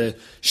into the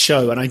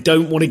show. And I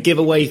don't want to give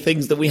away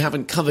things that we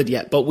haven't covered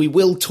yet, but we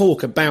will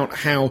talk about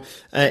how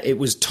it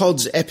was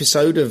Todd's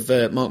episode of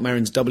Mark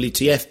Maron's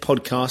WTF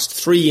podcast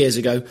 3 years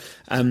ago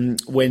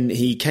when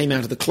he came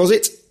out of the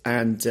closet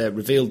and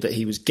revealed that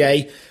he was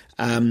gay.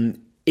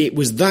 It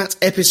was that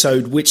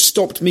episode which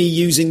stopped me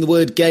using the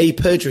word gay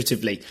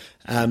pejoratively.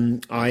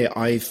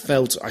 I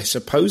felt, I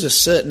suppose, a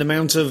certain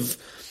amount of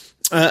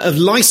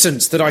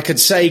license that I could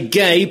say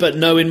gay, but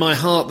know in my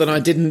heart that I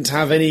didn't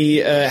have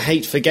any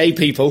hate for gay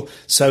people.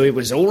 So it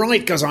was all right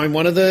because I'm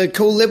one of the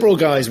cool liberal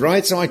guys,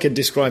 right? So I could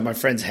describe my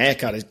friend's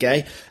haircut as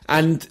gay.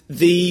 And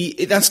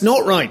that's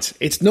not right.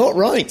 It's not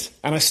right.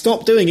 And I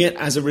stopped doing it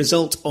as a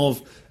result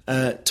of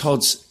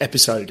Todd's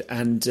episode,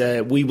 and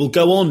we will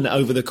go on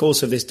over the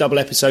course of this double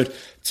episode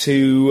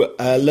to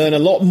learn a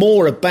lot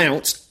more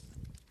about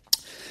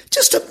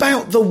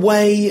the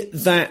way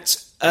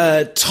that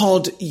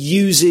Todd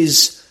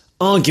uses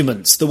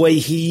arguments, the way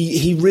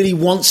he really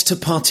wants to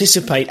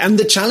participate, and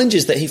the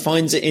challenges that he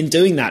finds in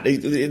doing that.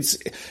 It's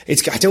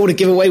I don't want to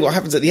give away what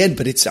happens at the end,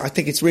 but I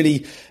think it's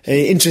really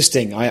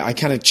interesting. I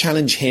kind of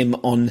challenge him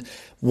on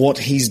what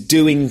he's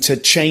doing to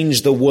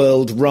change the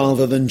world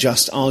rather than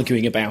just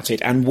arguing about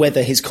it, and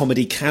whether his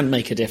comedy can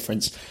make a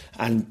difference.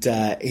 And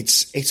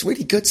it's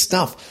really good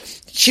stuff.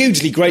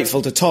 Hugely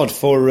grateful to Todd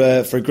for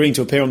agreeing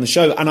to appear on the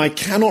show, and I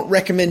cannot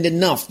recommend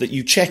enough that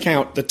you check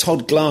out the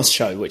Todd Glass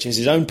Show, which is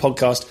his own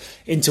podcast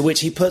into which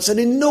he puts an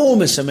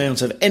enormous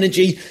amount of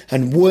energy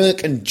and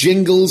work and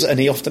jingles, and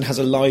he often has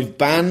a live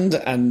band.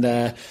 And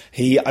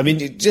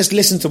just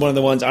listen to one of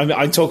the ones,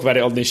 I talk about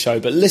it on this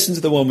show, but listen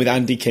to the one with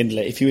Andy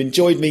Kindler. If you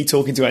enjoyed me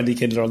talking to Andy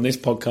Kindler on this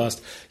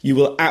podcast, you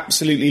will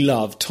absolutely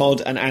love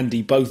Todd and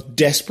Andy both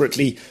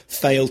desperately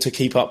fail to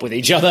keep up with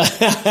each other.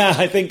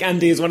 I think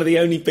Andy is one of the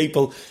only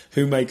people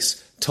who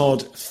makes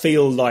Todd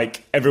feel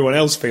like everyone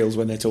else feels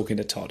when they're talking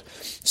to Todd.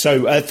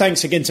 So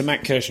thanks again to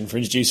Matt Kirshen for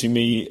introducing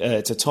me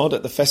to Todd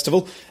at the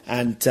festival,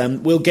 and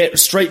we'll get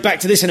straight back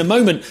to this in a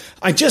moment.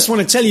 I just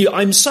want to tell you,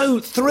 I'm so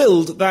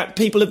thrilled that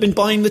people have been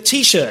buying the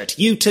T-shirt.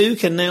 You too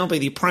can now be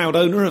the proud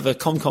owner of a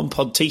ComCom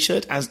Pod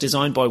T-shirt, as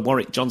designed by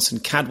Warwick Johnson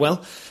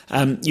Cadwell.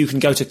 You can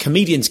go to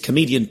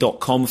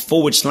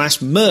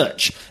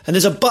comedianscomedian.com/merch, and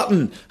there's a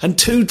button and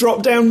 2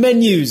 drop-down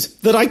menus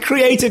that I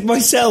created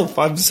myself.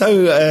 I'm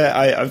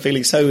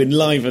feeling so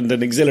enlivened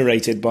and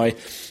exhilarated by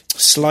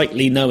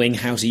slightly knowing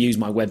how to use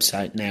my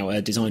website now,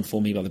 designed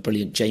for me by the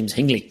brilliant James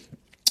Hingley.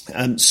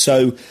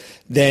 So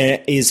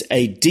there is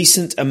a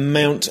decent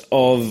amount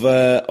of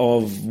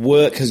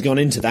work has gone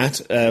into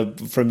that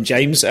from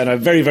James, and I'm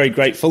very, very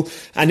grateful.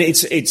 And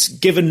it's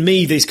given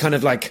me this kind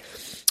of like,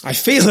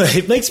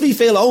 it makes me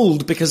feel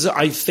old, because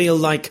I feel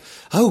like,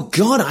 oh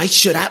God, I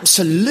should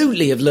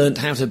absolutely have learned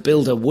how to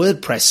build a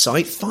WordPress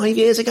site 5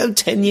 years ago,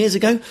 10 years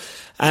ago.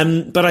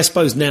 But I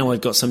suppose now I've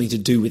got something to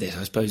do with it.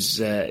 I suppose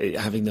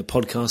having the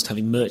podcast,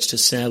 having merch to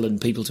sell and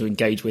people to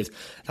engage with,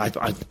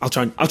 I'll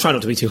try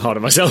not to be too hard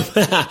on myself.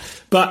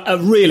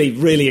 But really,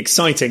 really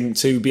exciting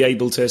to be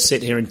able to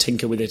sit here and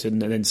tinker with it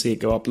and then see it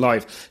go up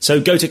live.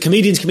 So go to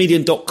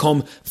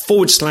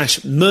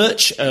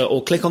comedianscomedian.com/merch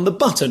or click on the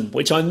button,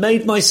 which I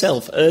made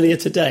myself earlier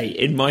today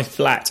in my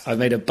flat. I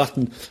made a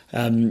button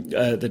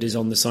that is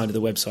on the side of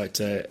the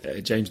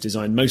website. James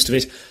designed most of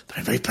it, but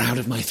I'm very proud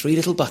of my 3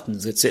 little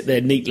buttons that sit there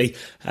neatly,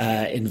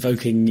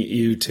 invoking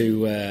you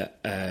to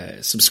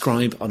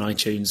subscribe on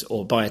iTunes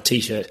or buy a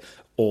T-shirt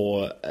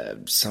or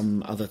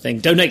some other thing.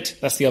 Donate,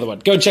 that's the other one.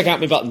 Go and check out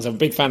my buttons. I'm a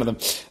big fan of them.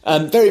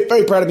 Very,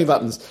 very proud of my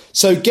buttons.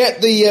 So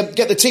get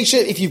the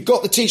T-shirt. If you've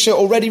got the T-shirt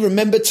already,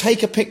 remember,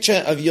 take a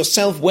picture of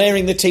yourself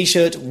wearing the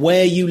T-shirt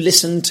where you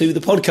listen to the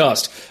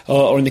podcast.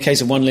 Or in the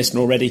case of one listener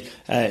already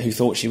who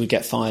thought she would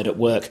get fired at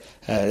work,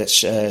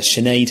 that's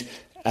Sinead.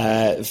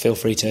 Feel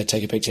free to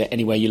take a picture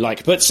anywhere you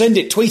like. But send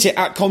it, tweet it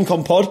at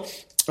ComComPod.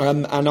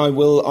 And I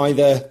will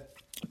either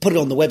put it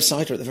on the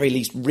website or at the very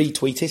least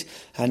retweet it.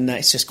 And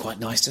it's just quite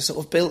nice to sort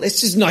of build.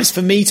 It's just nice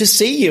for me to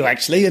see you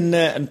actually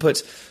and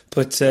put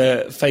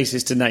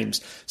faces to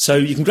names. So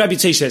you can grab your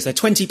T-shirts. They're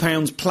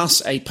 £20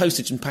 plus a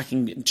postage and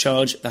packing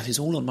charge. That is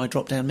all on my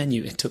drop-down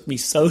menu. It took me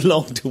so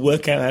long to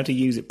work out how to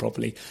use it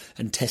properly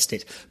and test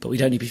it. But we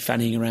don't need to be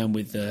fanning around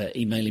with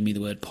emailing me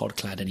the word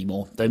podclad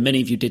anymore, though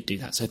many of you did do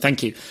that. So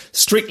thank you.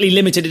 Strictly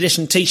limited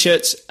edition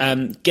T-shirts.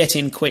 Get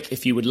in quick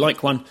if you would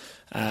like one.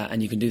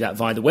 And you can do that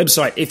via the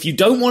website. If you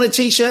don't want a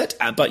T-shirt,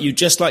 but you'd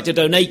just like to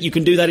donate, you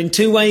can do that in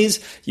 2 ways.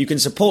 You can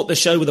support the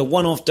show with a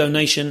one-off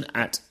donation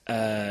at,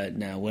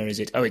 now, where is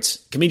it? Oh, it's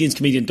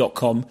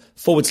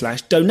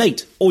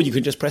comedianscomedian.com/donate. Or you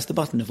can just press the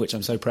button, of which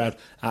I'm so proud,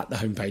 at the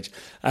homepage.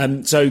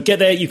 So get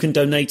there. You can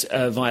donate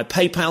via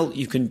PayPal.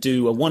 You can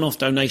do a one-off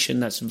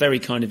donation. That's very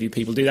kind of you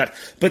people do that.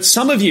 But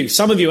some of you,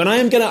 and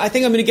I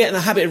think I'm going to get in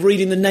the habit of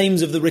reading the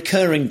names of the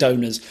recurring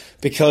donors,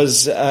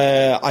 because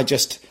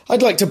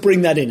I'd like to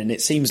bring that in, and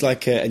it seems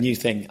like a new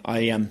thing.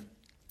 It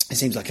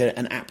seems like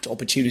an apt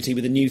opportunity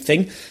with a new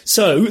thing.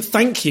 So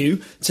thank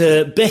you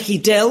to Becky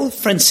Dell,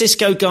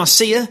 Francisco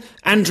Garcia,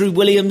 Andrew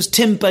Williams,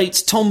 Tim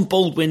Bates, Tom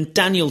Baldwin,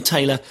 Daniel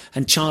Taylor,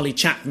 and Charlie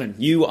Chapman.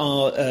 You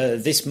are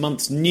this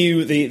month's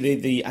new,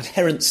 the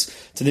adherents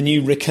to the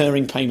new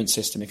recurring payment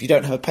system. If you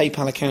don't have a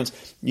PayPal account,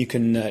 you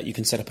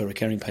can set up a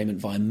recurring payment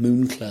via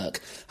Moonclerk.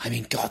 I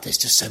mean, God, there's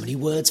just so many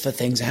words for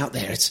things out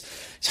there. It's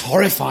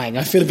horrifying.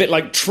 I feel a bit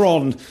like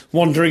Tron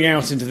wandering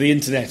out into the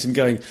internet and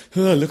going,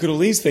 oh, look at all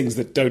these things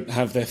that don't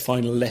have their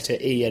final letter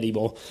E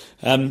anymore.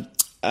 So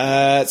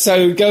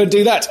go and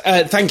do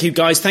that. Thank you,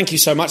 guys. Thank you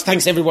so much.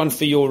 Thanks everyone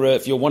for your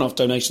one-off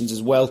donations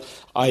as well.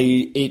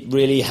 It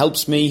really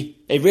helps me.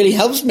 It really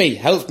helps me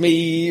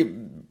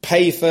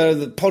pay for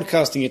the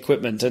podcasting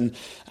equipment and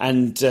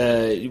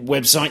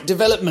website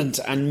development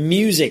and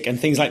music and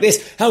things like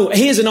this. Oh,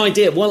 here's an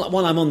idea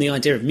while I'm on the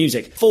idea of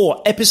music.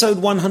 For episode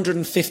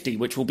 150,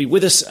 which will be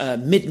with us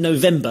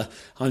mid-November,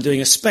 I'm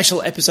doing a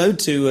special episode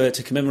to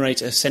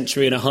commemorate a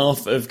century and a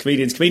half of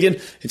Comedian's Comedian.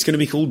 It's going to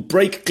be called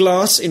Break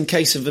Glass in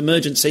Case of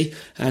Emergency,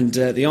 and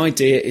the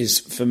idea is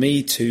for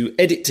me to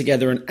edit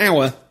together an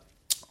hour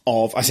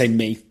of, I say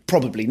me,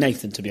 probably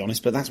Nathan, to be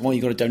honest, but that's why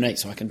you got to donate,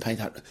 so I can pay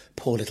that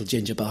poor little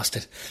ginger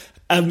bastard.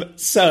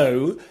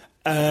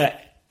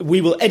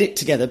 We will edit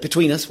together,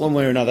 between us, one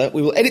way or another,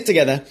 we will edit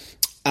together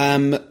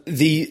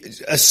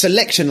a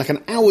selection, like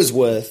an hour's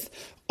worth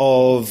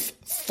of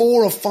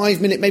 4 or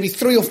 5 minute, maybe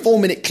 3 or 4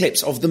 minute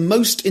clips of the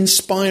most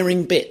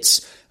inspiring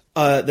bits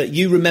that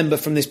you remember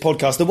from this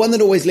podcast. The one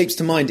that always leaps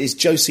to mind is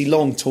Josie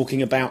Long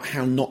talking about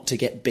how not to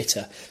get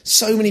bitter.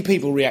 So many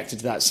people reacted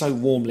to that so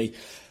warmly.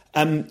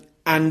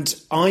 And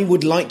I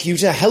would like you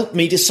to help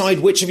me decide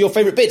which of your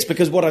favourite bits,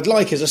 because what I'd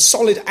like is a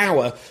solid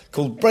hour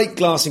called Break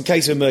Glass in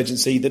Case of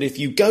Emergency, that if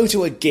you go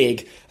to a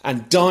gig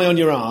and die on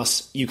your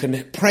ass, you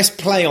can press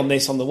play on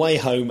this on the way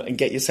home and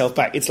get yourself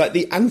back. It's like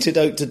the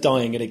antidote to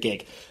dying at a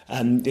gig.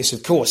 This,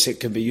 of course, it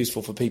can be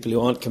useful for people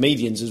who aren't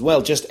comedians as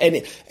well. Just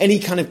any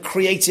kind of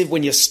creative,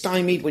 when you're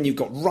stymied, when you've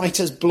got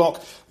writer's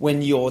block,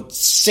 when you're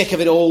sick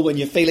of it all, when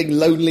you're feeling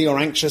lonely or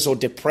anxious or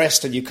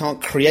depressed and you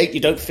can't create, you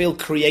don't feel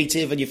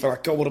creative and you feel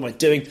like, God, what am I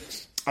doing?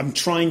 I'm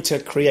trying to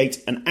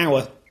create an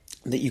hour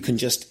that you can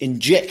just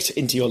inject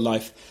into your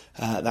life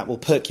that will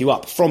perk you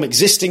up from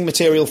existing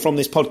material from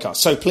this podcast.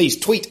 So please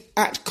tweet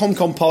at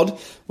ComComPod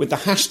with the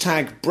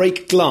hashtag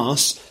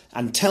BreakGlass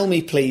and tell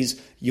me,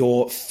 please,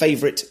 your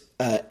favourite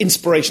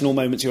inspirational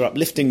moments, your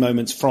uplifting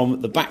moments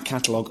from the back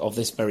catalogue of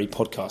this very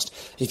podcast.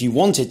 If you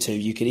wanted to,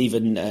 you could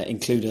even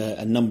include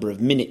a number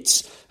of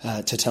minutes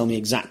to tell me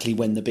exactly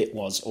when the bit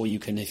was, or you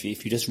can, if you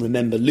just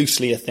remember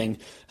loosely a thing,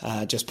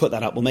 just put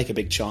that up. We'll make a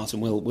big chart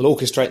and we'll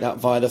orchestrate that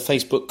via the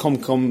Facebook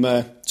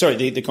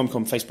the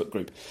ComCom Facebook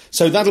group.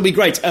 So that'll be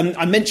great.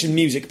 I mentioned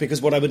music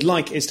because what I would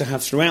like is to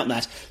have throughout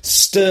that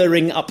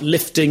stirring,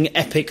 uplifting,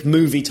 epic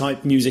movie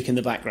type music in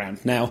the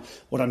background. Now,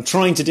 what I'm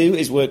trying to do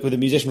is work with a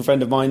musician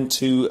friend of mine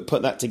to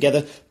put that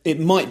together.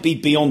 It might be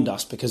beyond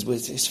us because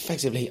it's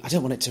effectively, I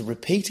don't want it to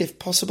repeat if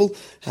possible,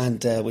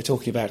 and we're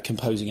talking about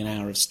composing an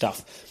hour of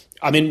stuff.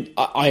 I mean,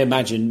 I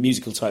imagine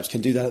musical types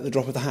can do that at the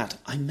drop of the hat.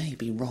 I may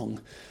be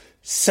wrong.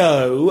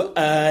 So,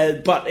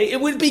 but it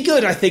would be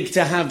good, I think,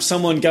 to have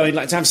someone going,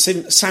 like to have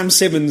Sam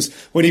Simmons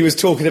when he was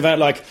talking about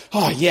like,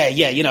 oh yeah,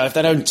 you know, if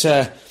they don't,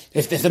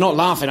 if they're not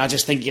laughing, I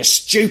just think you're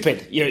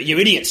stupid, you're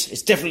idiots.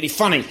 It's definitely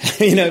funny.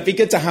 You know, it'd be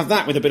good to have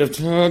that with a bit of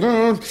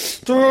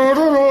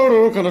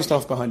kind of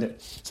stuff behind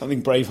it,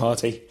 something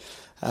Bravehearty.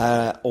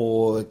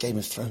 Or Game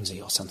of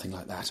Thronesy or something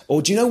like that.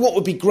 Or do you know what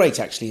would be great,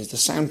 actually, is the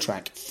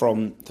soundtrack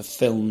from the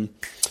film,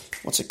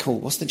 what's it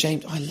called?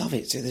 I love it.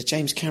 It's the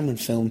James Cameron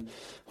film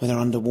where they're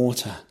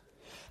underwater.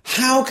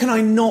 How can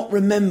I not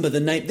remember the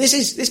name?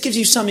 This gives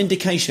you some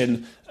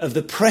indication of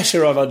the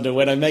pressure I'm under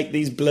when I make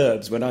these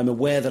blurbs, when I'm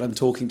aware that I'm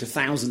talking to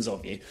thousands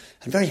of you.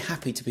 I'm very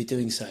happy to be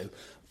doing so.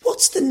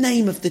 What's the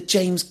name of the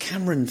James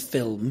Cameron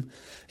film?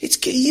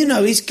 It's, you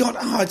know, he's got,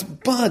 it's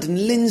Bud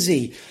and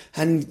Lindsay,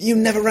 and You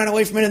Never Ran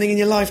Away From Anything in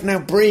Your Life, Now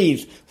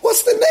Breathe.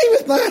 What's the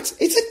name of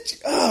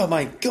that? Oh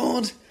my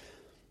God.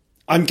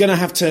 I'm gonna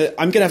have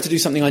to do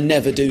something I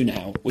never do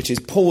now, which is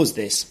pause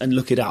this and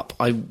look it up.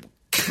 I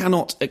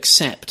cannot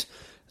accept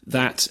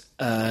that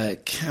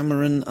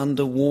Cameron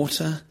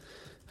underwater.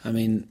 I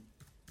mean,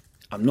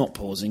 I'm not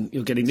pausing.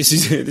 You're getting this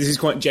is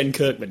quite Jen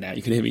Kirkman now.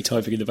 You can hear me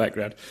typing in the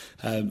background.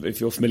 If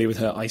you're familiar with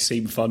her I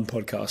Seem Fun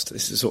podcast,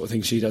 this is the sort of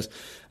thing she does.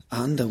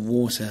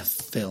 Underwater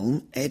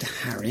film, Ed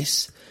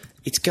Harris.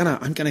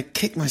 I'm gonna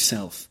kick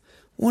myself.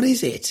 What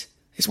is it?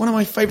 It's one of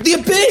my favourite. The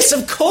Abyss!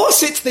 Of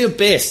course it's The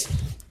Abyss!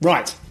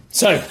 Right.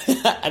 So,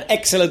 an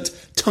excellent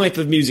type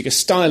of music, a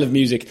style of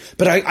music.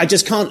 But I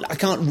just can't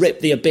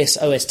rip The Abyss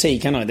OST,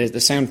 can I? There's the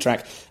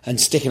soundtrack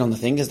and stick it on the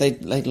thing because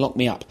they'd lock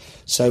me up.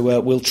 So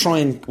we'll try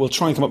and come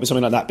up with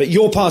something like that. But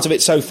your part of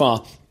it so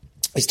far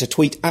is to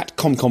tweet at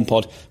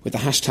ComComPod with the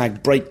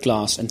hashtag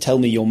BreakGlass and tell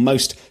me your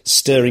most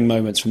stirring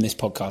moments from this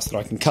podcast that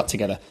I can cut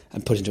together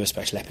and put into a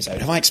special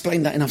episode. Have I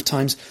explained that enough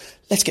times?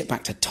 Let's get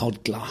back to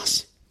Todd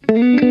Glass.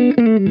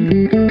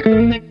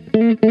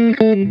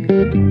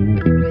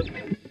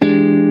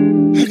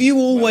 Have you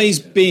always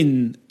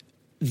been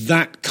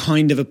that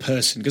kind of a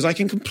person? Because I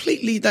can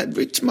completely, that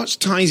very much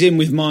ties in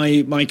with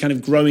my kind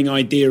of growing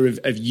idea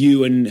of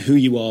you and who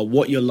you are,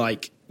 what you're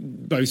like,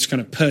 both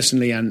kind of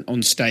personally and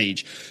on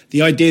stage.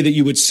 The idea that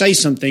you would say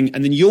something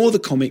and then you're the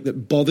comic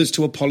that bothers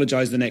to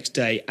apologise the next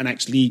day and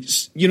actually,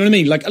 you know what I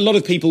mean? Like a lot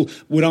of people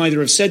would either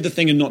have said the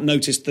thing and not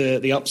noticed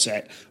the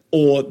upset,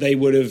 or they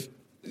would have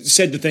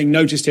said the thing,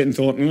 noticed it and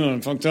thought,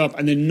 I'm fucked up,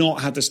 and then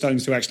not had the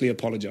stones to actually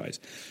apologise.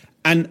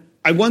 And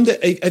I wonder,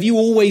 have you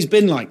always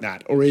been like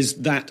that, or is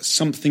that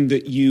something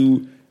that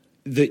you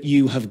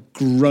have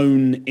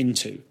grown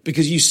into?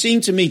 Because you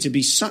seem to me to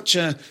be such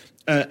an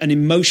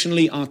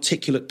emotionally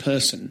articulate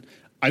person.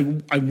 I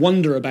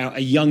wonder about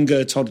a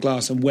younger Todd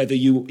Glass and whether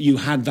you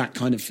had that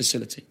kind of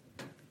facility.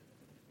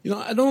 You know,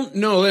 I don't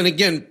know. And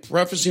again,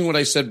 prefacing what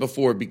I said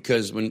before,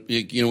 because when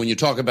you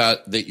talk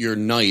about that you're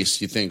nice,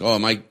 you think, oh,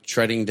 am I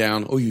treading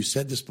down? Oh, you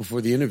said this before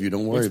the interview.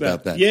 Don't worry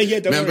about that. Yeah.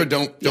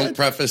 Don't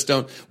preface.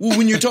 Well,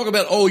 when you talk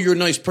about, oh, you're a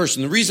nice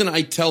person, the reason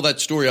I tell that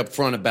story up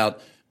front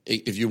about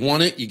if you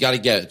want it, you got to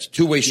get it. It's a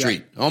two-way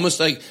street. Yeah. Almost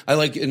like I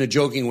like in a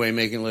joking way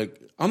making like,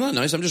 I'm not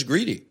nice. I'm just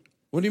greedy.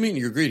 What do you mean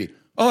you're greedy?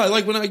 Oh, I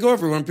like when I go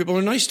everywhere and people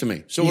are nice to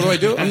me. So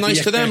what do? I'm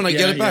nice to them and I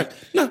get it back.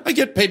 No, I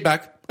get paid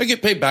back.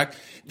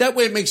 That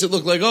way it makes it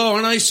look like, oh,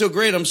 aren't I so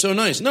great? I'm so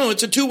nice. No,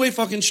 it's a two-way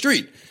fucking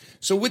street.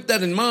 So with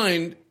that in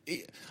mind,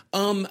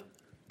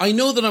 I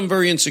know that I'm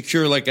very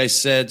insecure, like I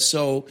said.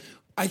 So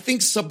I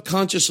think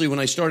subconsciously when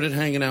I started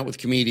hanging out with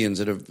comedians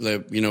at a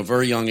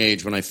very young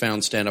age, when I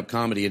found stand-up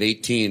comedy at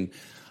 18,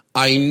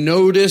 I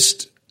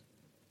noticed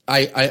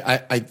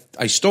I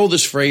stole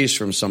this phrase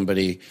from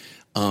somebody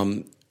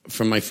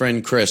from my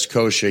friend Chris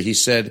Kosha. He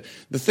said,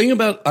 the thing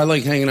about I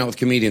like hanging out with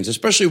comedians,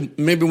 especially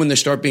maybe when they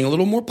start being a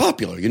little more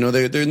popular,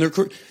 they're in their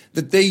career,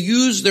 that they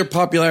use their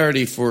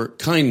popularity for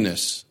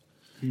kindness,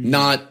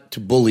 not to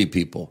bully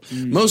people.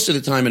 Most of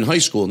the time in high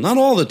school, not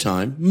all the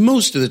time,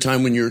 most of the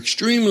time when you're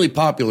extremely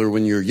popular,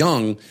 when you're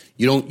young,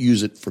 you don't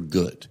use it for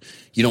good.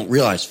 You don't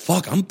realize,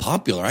 fuck, I'm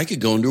popular. I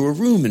could go into a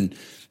room and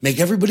make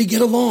everybody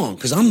get along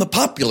because I'm the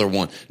popular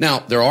one. Now,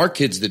 there are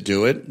kids that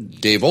do it.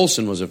 Dave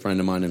Olson was a friend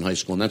of mine in high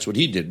school, and that's what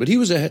he did. But he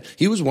was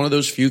one of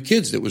those few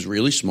kids that was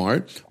really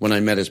smart. When I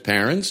met his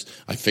parents,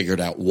 I figured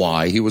out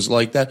why he was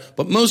like that.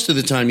 But most of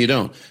the time, you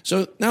don't.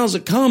 So now as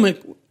a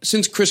comic,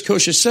 since Chris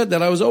Kosha said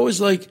that, I was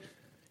always like,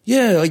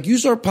 yeah, like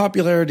use our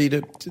popularity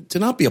to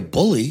not be a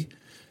bully.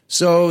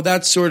 So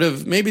that's sort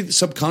of maybe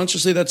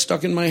subconsciously that's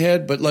stuck in my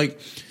head, but like,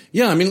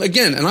 yeah, I mean,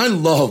 again, and I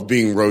love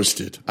being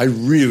roasted. I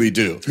really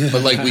do.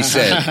 But like we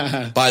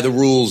said, by the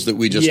rules that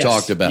we just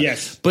talked about.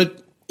 Yes.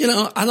 But, I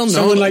don't know.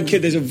 Someone like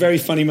there's a very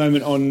funny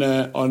moment on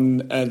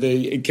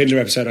the Kindler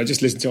episode I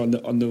just listened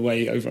to on the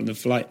way over on the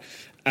flight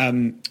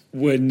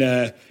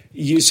when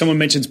someone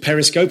mentions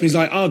Periscope and he's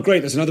like, oh, great,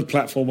 there's another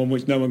platform on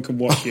which no one can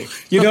watch you.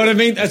 You know what I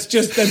mean?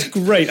 That's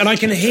great. And I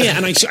can hear,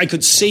 and I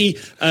could see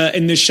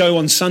in the show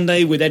on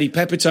Sunday with Eddie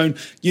Pepitone,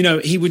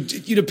 he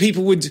would,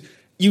 people would...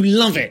 You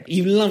love it,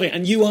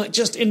 and you are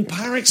just in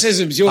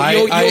paroxysms. Your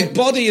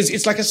body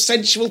it's like a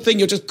sensual thing.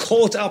 You're just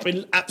caught up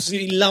in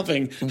absolutely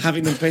loving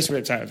having the piss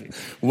ripped out of you.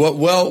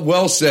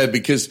 Well said,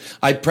 because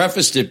I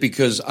prefaced it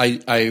because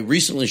I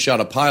recently shot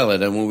a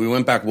pilot, and when we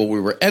went back while we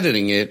were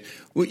editing it,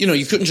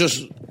 you couldn't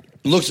just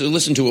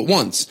listen to it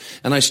once,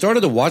 and I started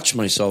to watch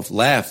myself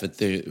laugh at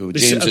the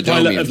James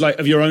Adomian. Pilot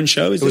of your own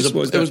show. It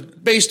was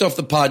based off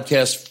the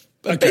podcast,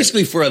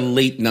 basically for a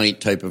late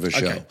night type of a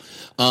show.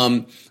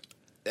 Okay.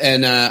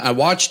 And I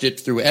watched it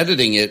through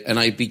editing it, and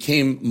I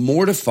became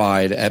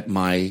mortified at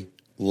my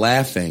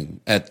laughing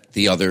at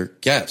the other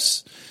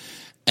guests.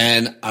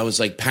 And I was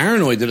like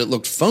paranoid that it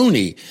looked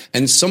phony.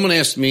 And someone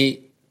asked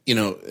me,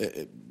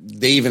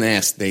 they even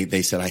asked,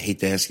 they said, I hate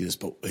to ask you this,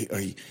 but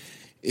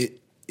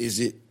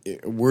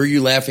were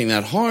you laughing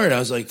that hard? I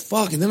was like,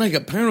 fuck. And then I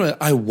got paranoid.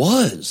 I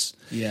was.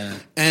 Yeah.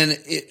 And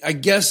I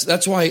guess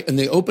that's why in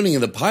the opening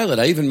of the pilot,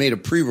 I even made a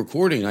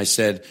pre-recording. I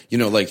said,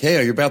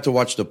 hey, you're about to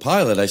watch the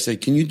pilot. I said,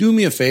 can you do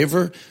me a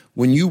favor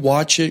when you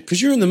watch it?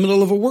 Because you're in the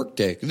middle of a work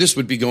day. This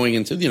would be going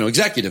into,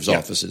 executives'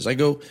 offices. I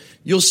go,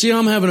 you'll see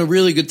I'm having a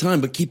really good time,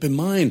 but keep in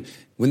mind,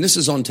 when this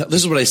is on,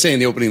 this is what I say in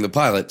the opening of the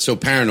pilot, so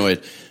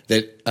paranoid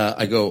that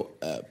I go,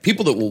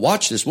 people that will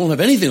watch this won't have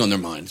anything on their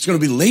mind. It's going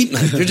to be late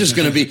night. They're just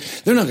going to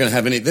they're not going to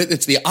have any,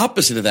 it's the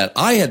opposite of that.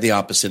 I had the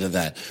opposite of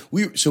that.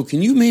 So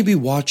can you maybe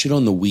watch it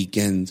on the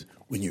weekend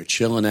when you're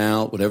chilling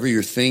out, whatever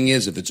your thing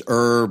is, if it's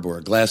herb or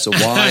a glass of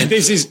wine,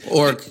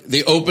 or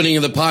the opening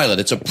of the pilot.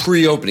 It's a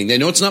pre-opening. They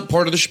know it's not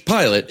part of the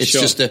pilot. It's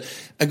just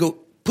I go,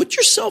 put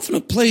yourself in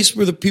a place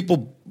where the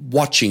people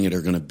watching it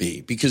are going to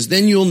be, because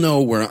then you'll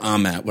know where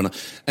I'm at.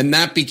 And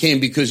that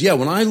became because,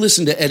 when I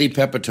listened to Eddie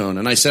Pepitone,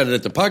 and I said it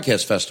at the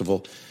podcast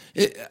festival,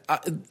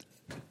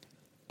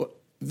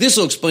 this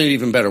will explain it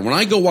even better. When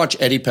I go watch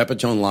Eddie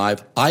Pepitone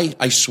live,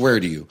 I swear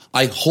to you,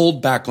 I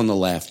hold back on the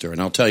laughter, and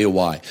I'll tell you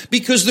why.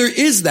 Because there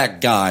is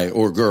that guy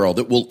or girl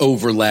that will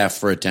over-laugh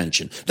for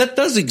attention. That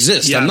does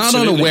exist. Yeah, I'm not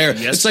unaware.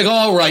 Yes. It's like,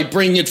 all right,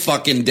 bring it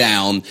fucking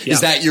down. Yeah.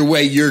 Is that your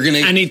way you're going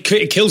to... And it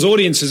kills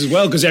audiences as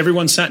well, because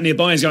everyone sat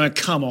nearby is going,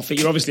 come off it.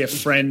 You're obviously a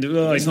friend.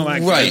 Oh, it's not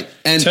that right.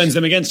 And turns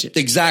them against you.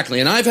 Exactly.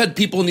 And I've had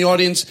people in the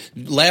audience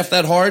laugh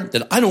that hard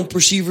that I don't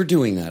perceive her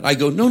doing that. I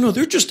go, no,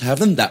 they're just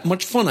having that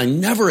much fun. I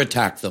never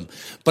attack them.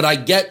 But I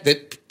get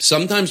that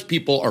sometimes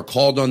people are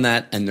called on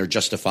that, and they're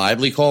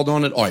justifiably called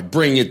on it. All right,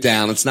 bring it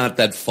down. It's not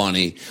that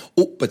funny.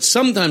 Oh, but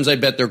sometimes I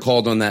bet they're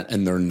called on that,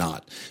 and they're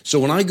not.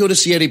 So when I go to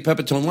see Eddie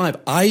Pepitone live,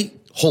 I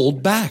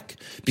hold back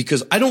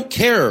because I don't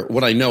care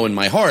what I know in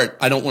my heart.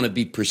 I don't want to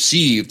be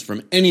perceived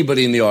from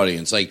anybody in the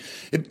audience. Like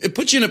it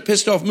puts you in a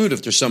pissed off mood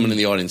if there's someone in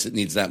the audience that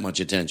needs that much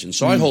attention.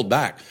 So I hold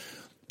back.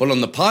 But on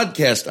the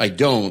podcast, I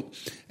don't.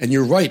 And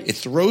you're right. It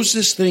throws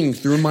this thing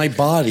through my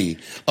body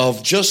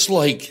of just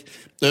like...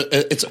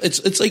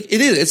 It's like it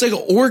is. It's like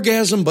an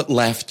orgasm, but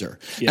laughter.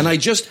 Yeah. And I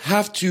just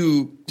have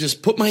to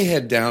just put my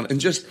head down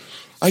and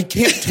I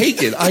can't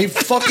take it. I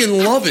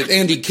fucking love it.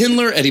 Andy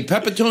Kindler, Eddie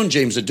Pepitone,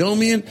 James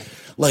Adomian,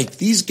 like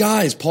these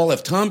guys, Paul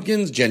F.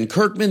 Tompkins, Jen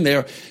Kirkman.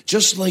 They're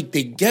just like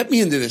they get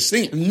me into this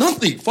thing.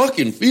 Nothing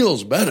fucking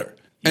feels better.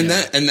 And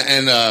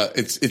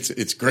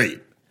it's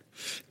great.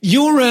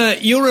 You're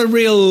a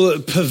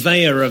real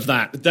purveyor of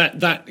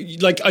that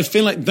like I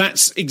feel like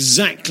that's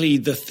exactly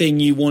the thing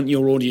you want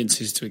your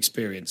audiences to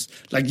experience.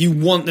 Like you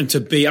want them to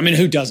be, I mean,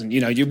 who doesn't,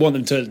 you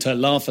want them to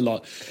laugh a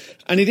lot.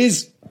 And it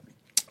is,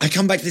 I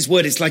come back to this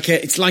word, it's like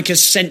a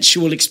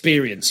sensual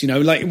experience,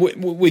 like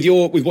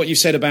with what you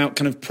said about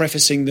kind of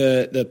prefacing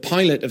the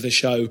pilot of the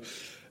show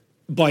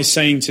by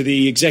saying to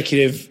the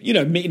executive, in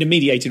a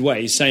mediated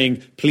way,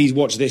 saying, please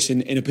watch this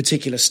in a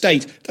particular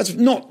state. That's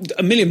not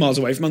a million miles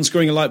away from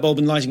unscrewing a light bulb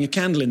and lighting a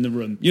candle in the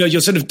room.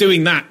 You're sort of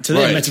doing that to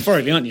them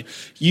metaphorically, aren't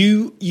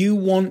you? You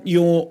want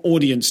your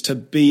audience to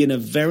be in a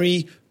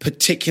very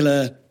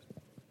particular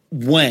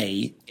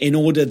way in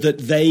order that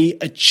they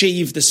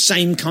achieve the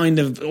same kind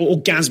of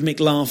orgasmic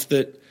laugh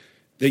that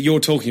you're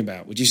talking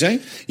about, would you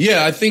say?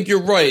 Yeah, I think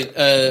you're right.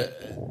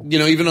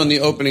 Even on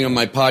the opening of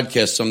my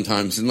podcast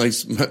sometimes, and like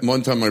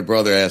one time my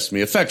brother asked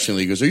me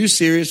affectionately, he goes, are you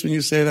serious when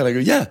you say that? I go,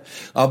 yeah.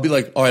 I'll be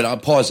like, all right, I'll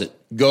pause it.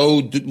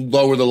 Go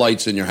lower the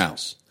lights in your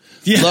house.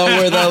 Yeah.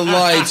 Lower the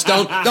lights.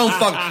 Don't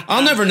fuck.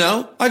 I'll never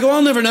know. I go,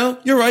 I'll never know.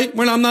 You're right.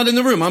 I'm not in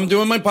the room. I'm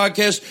doing my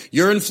podcast.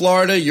 You're in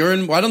Florida.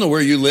 I don't know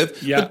where you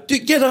live. Yeah. But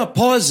get up,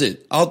 pause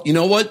it. You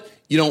know what?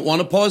 You don't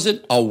want to pause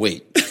it? I'll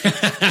wait.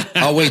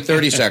 I'll wait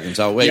 30 seconds.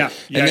 I'll wait.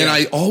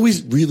 I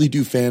always really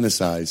do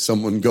fantasize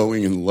someone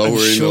going and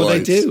lowering the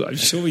lights. I'm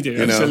sure we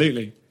do.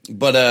 Absolutely.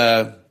 But,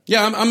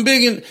 I'm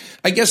big in,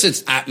 I guess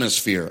it's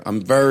atmosphere.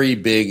 I'm very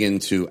big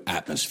into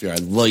atmosphere. I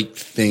like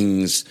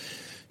things,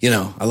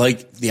 I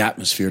like the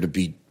atmosphere to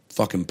be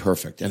fucking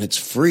perfect. And it's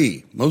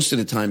free. Most of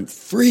the time,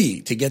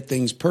 free to get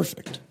things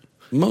perfect.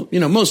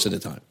 Most of the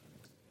time.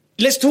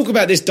 Let's talk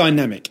about this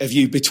dynamic of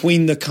you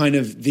between the kind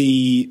of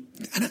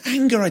and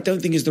anger I don't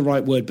think is the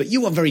right word, but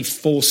you are very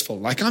forceful.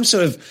 Like I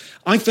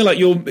feel like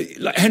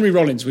Henry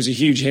Rollins was a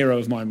huge hero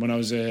of mine when I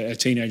was a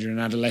teenager and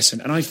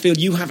adolescent, and I feel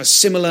you have a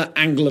similar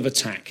angle of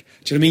attack.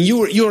 Do you know what I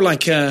mean? You're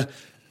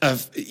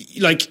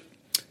like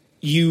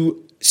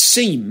you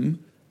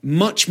seem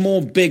much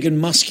more big and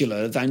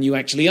muscular than you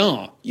actually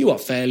are. You're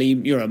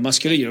a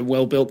muscular, you're a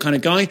well-built kind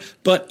of guy,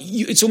 but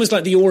it's almost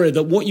like the aura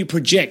that what you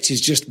project is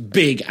just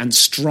big and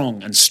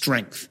strong and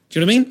strength. Do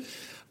you know what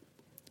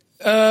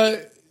I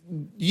mean?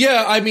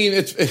 Yeah, I mean,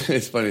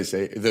 it's funny to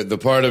say the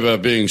part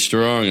about being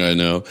strong. I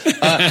know.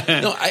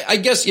 No, I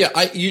guess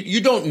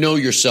you don't know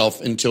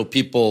yourself until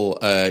people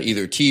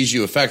either tease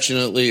you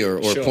affectionately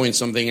or sure. point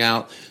something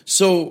out.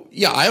 So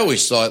yeah, I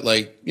always thought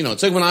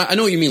it's like when I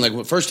know what you mean. Like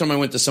the first time I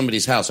went to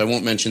somebody's house, I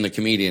won't mention the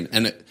comedian,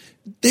 and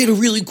they had a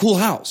really cool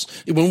house.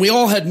 When we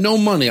all had no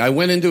money, I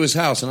went into his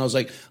house and I was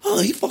like, oh,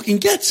 he fucking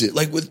gets it.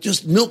 Like with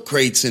just milk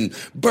crates and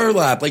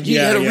burlap. Like he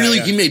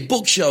made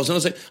bookshelves. And I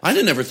was like, I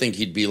didn't ever think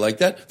he'd be like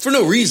that for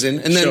no reason.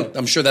 And then sure.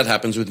 I'm sure that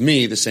happens with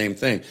me, the same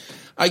thing.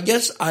 I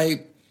guess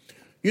with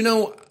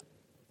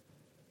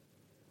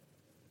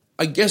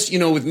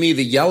me,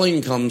 the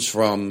yelling comes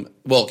from,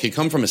 it could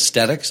come from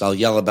aesthetics. I'll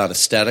yell about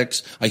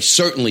aesthetics. I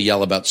certainly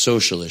yell about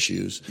social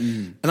issues.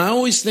 Mm. And I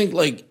always think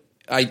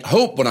I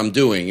hope what I'm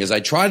doing is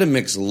I try to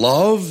mix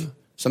love,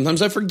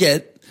 sometimes I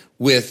forget,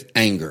 with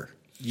anger.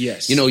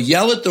 Yes.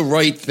 Yell at the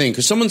right thing.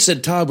 Because someone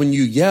said, Todd, when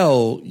you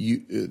yell,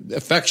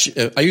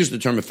 I use the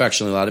term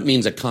affectionately a lot. It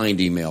means a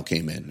kind email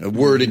came in, a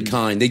worded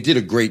kind. They did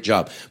a great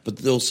job. But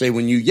they'll say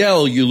when you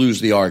yell, you lose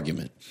the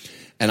argument.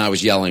 And I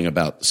was yelling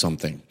about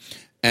something.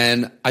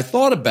 And I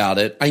thought about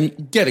it. I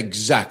get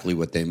exactly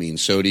what they mean.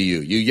 So do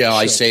you. You yell,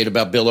 sure. I say it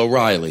about Bill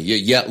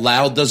O'Reilly.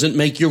 Loud doesn't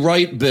make you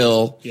right,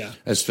 Bill. Yeah.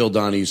 As Phil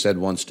Donahue said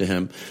once to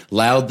him.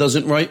 Loud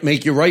doesn't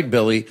make you right,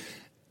 Billy.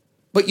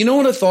 But you know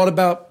what I thought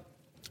about?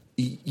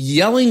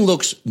 Yelling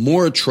looks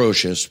more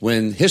atrocious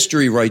when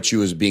history writes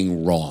you as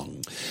being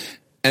wrong.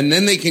 And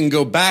then they can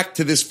go back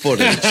to this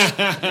footage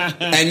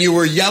and you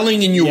were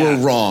yelling and you were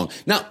wrong.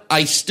 Now,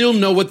 I still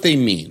know what they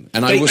mean.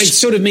 And I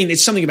sort of mean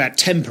it's something about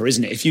temper,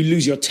 isn't it? If you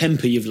lose your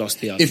temper, you've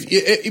lost the argument.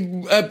 If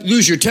you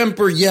lose your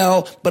temper,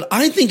 yell. But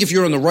I think if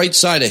you're on the right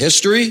side of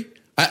history,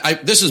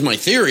 this is my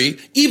theory,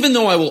 even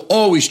though I will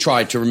always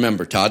try to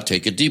remember, Todd,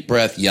 take a deep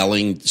breath,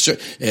 yelling.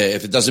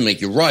 If it doesn't make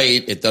you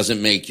right, it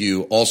doesn't make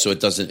you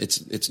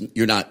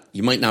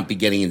you might not be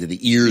getting into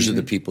the ears of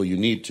the people you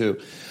need to.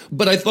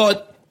 But I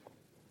thought,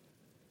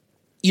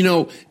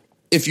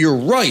 if you're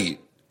right,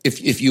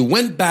 if you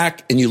went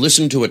back and you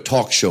listened to a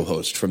talk show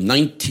host from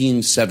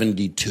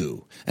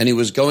 1972 and he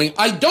was going,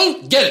 I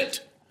don't get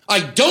it. I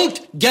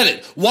don't get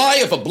it. Why,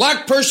 if a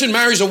black person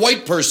marries a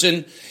white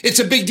person, it's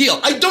a big deal.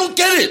 I don't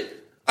get it.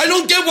 I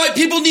don't get why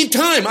people need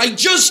time. I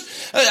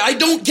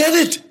don't get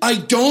it. I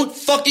don't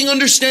fucking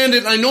understand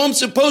it. I know I'm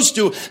supposed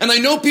to, and I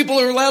know people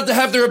are allowed to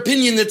have their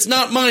opinion that's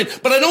not mine,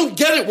 but I don't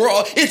get it.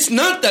 It's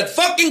not that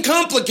fucking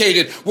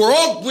complicated.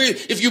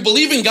 If you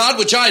believe in God,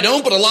 which I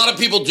don't, but a lot of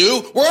people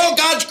do, we're all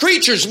God's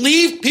creatures.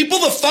 Leave people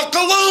the fuck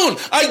alone.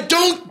 I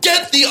don't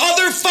get the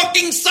other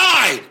fucking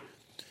side.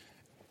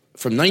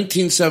 From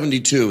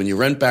 1972, and you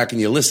went back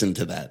and you listened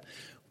to that,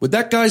 would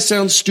that guy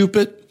sound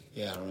stupid?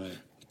 Yeah, right.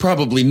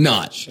 Probably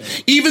not. Sure.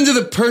 Even to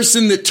the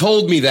person that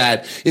told me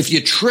that, if you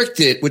tricked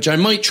it, which I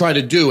might try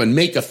to do, and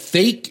make a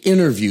fake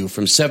interview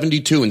from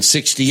 72 and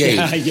 68,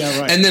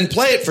 right. and then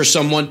play it for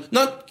someone,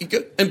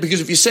 and because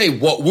if you say,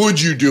 what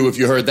would you do if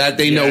you heard that,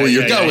 they know where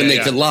you're going, they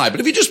could lie. But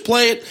if you just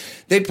play it,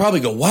 they'd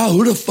probably go, wow,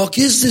 who the fuck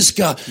is this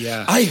guy?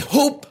 Yeah. I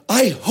hope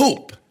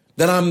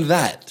that I'm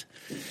that.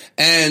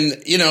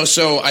 And,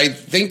 so I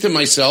think to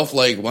myself,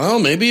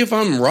 maybe if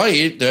I'm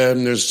right,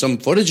 there's some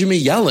footage of me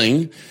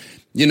yelling.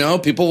 You know,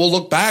 people will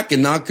look back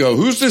and not go,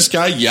 who's this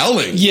guy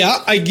yelling?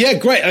 Yeah,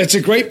 great. It's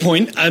a great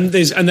point. And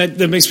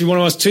that makes me want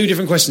to ask two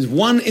different questions.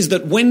 One is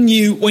that when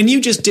you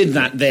just did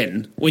that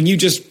when you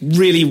just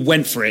really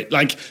went for it,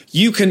 like,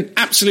 you can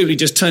absolutely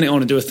just turn it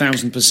on and do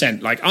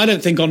 1,000%. Like, I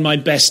don't think on my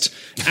best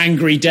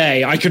angry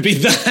day I could be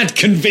that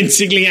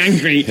convincingly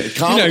angry. It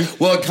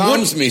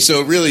calms me,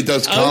 so it really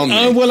does calm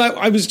me. Well,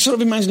 I was sort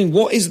of imagining,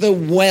 what is the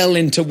well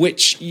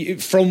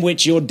from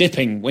which you're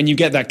dipping when you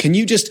get that?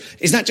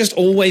 Is that just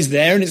always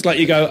there? And it's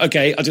like, you go,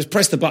 okay, I'll just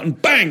press the button,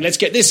 bang, let's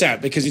get this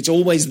out, because it's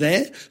always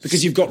there,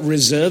 because you've got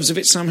reserves of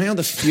it somehow,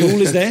 the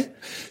fuel is there?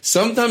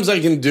 Sometimes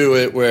I can do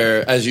it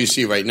where, as you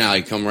see right now,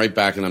 I come right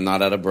back and I'm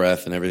not out of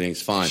breath and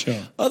everything's fine.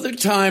 Sure. Other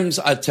times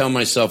I tell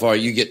myself, all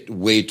right, you get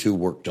way too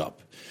worked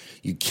up.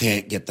 You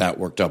can't get that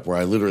worked up, where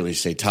I literally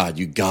say, Todd,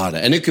 you gotta.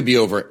 And it could be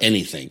over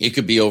anything. It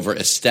could be over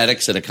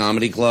aesthetics at a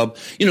comedy club.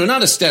 You know,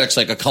 not aesthetics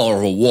like a color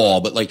of a wall,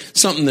 but like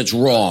something that's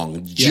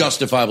wrong,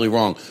 justifiably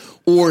wrong.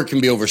 Or it can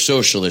be over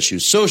social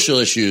issues. Social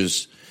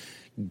issues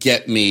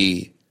get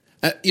me,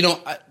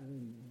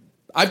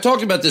 I've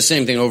talked about this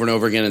same thing over and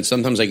over again, and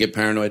sometimes I get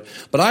paranoid.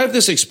 But I have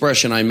this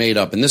expression I made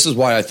up, and this is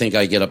why I think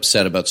I get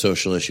upset about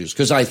social issues,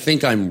 because I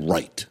think I'm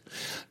right.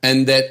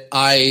 And that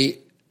I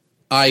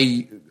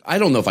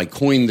don't know if I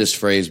coined this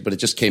phrase, but it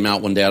just came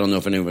out one day. I don't know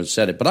if anyone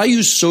said it. But I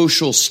use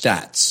social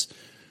stats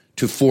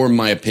to form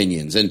my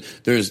opinions. And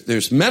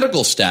there's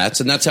medical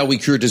stats, and that's how we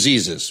cure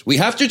diseases. We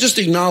have to just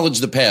acknowledge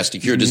the past to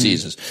cure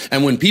diseases.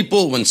 And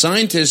when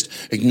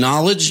scientists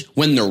acknowledge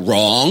when they're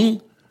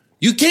wrong,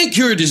 you can't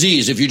cure a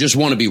disease if you just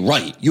want to be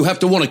right. You have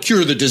to want to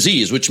cure the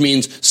disease, which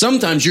means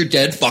sometimes you're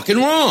dead fucking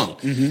wrong.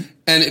 Mm-hmm.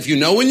 And if you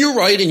know when you're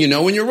right and you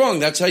know when you're wrong,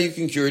 that's how you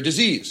can cure a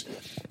disease.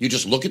 You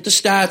just look at the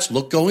stats,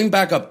 look going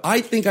back up.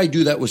 I think I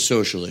do that with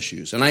social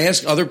issues. And I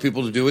ask other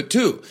people to do it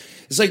too.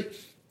 It's like,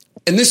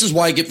 and this is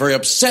why I get very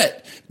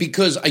upset,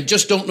 because I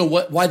just don't know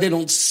why they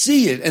don't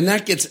see it. And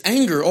that gets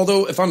anger.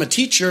 Although if I'm a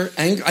teacher,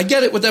 I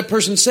get it what that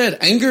person said.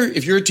 Anger,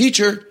 if you're a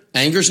teacher,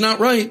 anger's not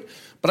right.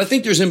 But I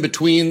think there's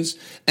in-betweens,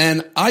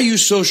 and I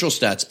use social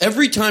stats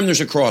every time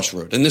there's a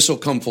crossroad, and this will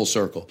come full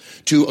circle,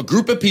 to a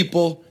group of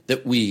people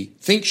that we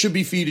think should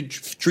be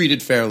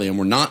treated fairly, and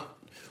we're not.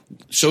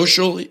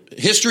 Social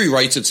history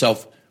writes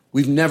itself.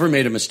 We've never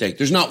made a mistake.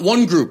 There's not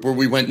one group where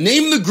we went,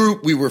 name the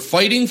group we were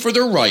fighting for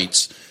their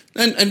rights.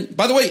 And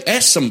by the way,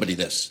 ask somebody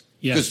this.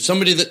 Because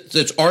somebody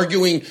that's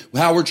arguing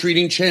how we're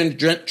treating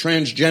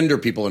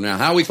transgender people now,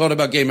 how we thought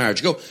about gay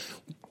marriage. Go,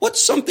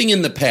 what's something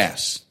in the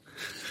past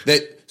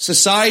that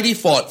society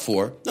fought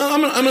for? No,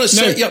 I'm going to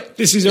say,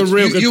 this is a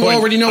real good point. You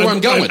already know where I'm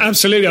going.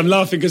 Absolutely. I'm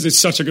laughing because it's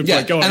such a good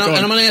point. Go on. And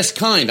I'm going to ask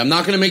kind. I'm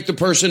not going to make the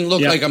person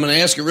look like I'm going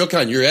to ask it real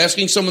kind. You're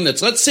asking someone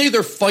let's say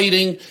they're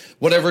fighting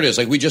whatever it is.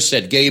 Like we just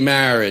said, gay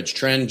marriage,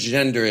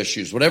 transgender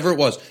issues, whatever it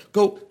was.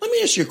 Go, let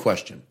me ask you a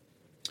question.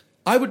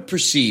 I would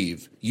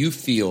perceive you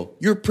feel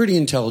you're a pretty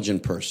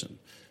intelligent person.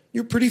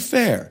 You're pretty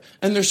fair.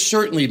 And there's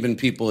certainly been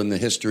people in the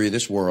history of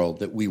this world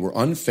that we were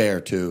unfair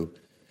to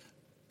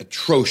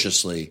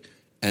atrociously.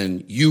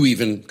 And you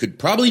even could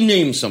probably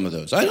name some of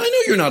those. I know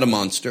you're not a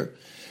monster,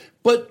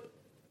 but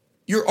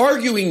you're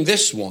arguing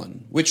this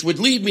one, which would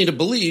lead me to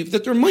believe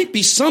that there might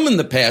be some in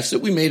the past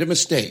that we made a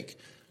mistake.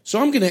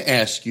 So I'm going to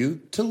ask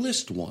you to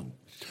list one.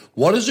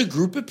 What is a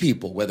group of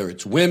people, whether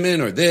it's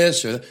women or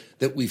this, or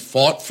that we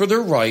fought for their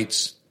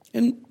rights,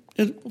 and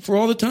for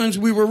all the times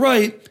we were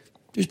right,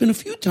 there's been a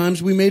few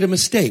times we made a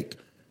mistake.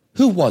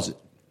 Who was it?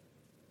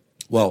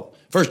 Well,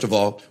 first of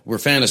all, we're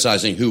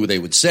fantasizing who they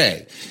would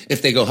say.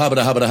 If they go,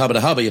 hubba, hubba,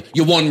 hubba, hubba,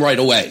 you won right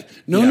away.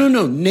 No,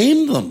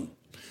 name them.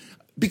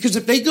 Because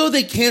if they go,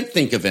 they can't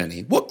think of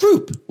any. What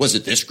group? Was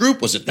it this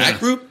group? Was it that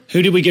group?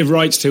 Who did we give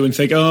rights to and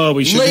think,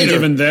 we shouldn't have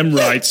given them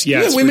rights?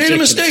 Yeah, we made a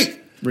mistake.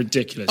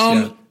 Ridiculous,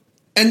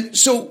 And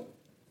so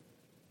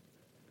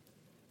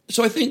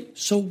I think,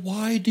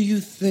 why do you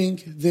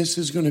think this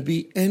is going to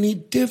be any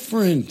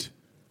different?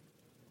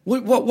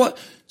 What?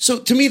 So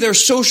to me, they're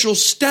social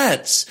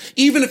stats.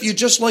 Even if you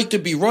just like to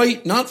be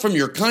right, not from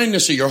your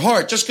kindness of your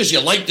heart, just because you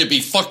like to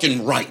be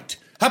fucking right.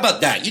 How about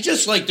that? You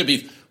just like to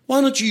be.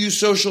 Why don't you use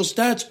social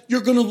stats?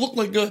 You're going to look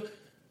like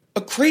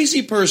a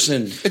crazy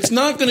person. It's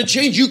not going to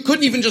change. You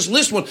couldn't even just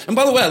list one. And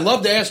by the way, I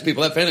love to ask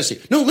people that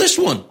fantasy. No, list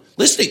one.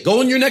 List it. Go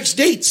on your next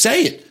date.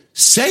 Say it.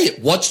 Say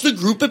it. What's the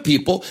group of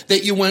people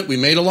that you went, we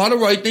made a lot of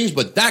right things,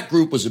 but that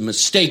group was a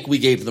mistake. We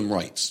gave them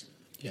rights.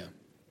 Yeah.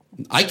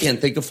 I can't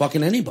think of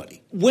fucking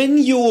anybody. When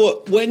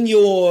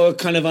you're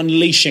kind of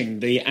unleashing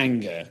the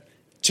anger,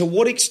 to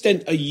what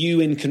extent are you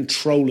in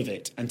control of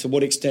it, and to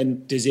what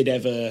extent does it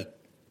ever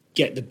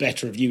get the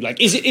better of you?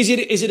 Like, is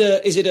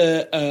it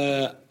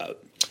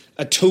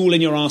a tool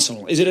in your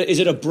arsenal? Is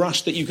it a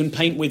brush that you can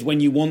paint with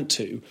when you want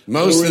to?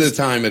 Most of the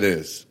time, it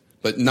is,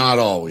 but not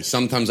always.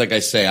 Sometimes, like I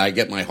say, I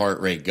get my heart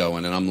rate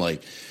going, and I'm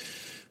like,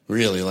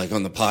 really, like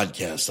on the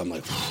podcast, I'm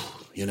like,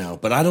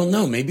 But I don't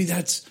know. Maybe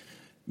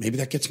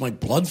that gets my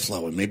blood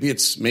flowing. Maybe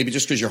just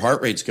because your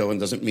heart rate's going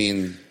doesn't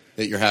mean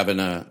that you're having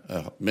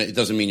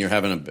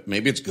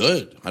maybe it's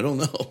good. I don't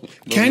know.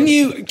 Can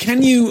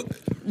you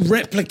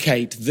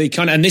replicate the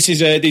kind of, and this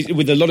is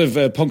with a lot of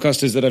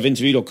podcasters that I've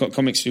interviewed, or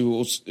comics who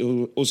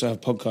also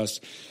have podcasts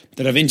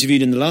that I've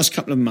interviewed in the last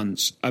couple of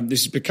months.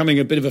 This is becoming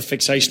a bit of a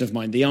fixation of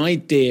mine. The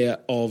idea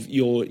of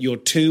your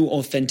two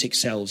authentic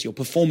selves, your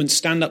performance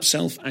stand-up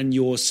self and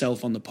your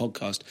self on the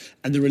podcast,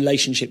 and the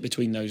relationship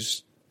between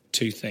those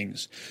two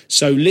things.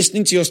 So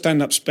listening to your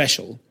stand-up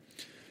special,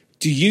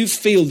 do you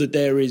feel that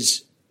there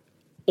is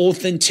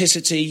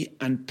authenticity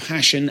and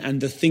passion and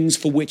the things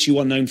for which you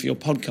are known for your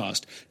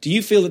podcast? Do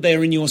you feel that they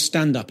are in your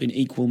stand-up in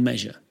equal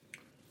measure?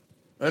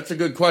 That's a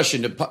good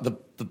question.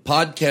 The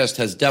podcast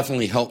has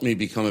definitely helped me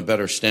become a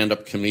better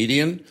stand-up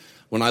comedian.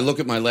 When I look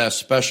at my last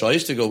special, I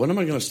used to go, when am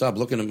I going to stop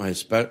looking at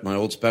my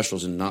old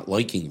specials and not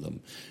liking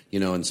them?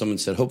 And someone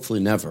said, hopefully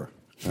never.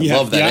 I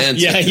love that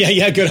answer.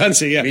 Yeah, good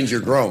answer, yeah. It means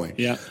you're growing.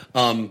 Yeah.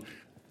 On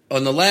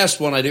the last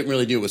one, I didn't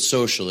really deal with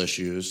social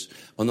issues.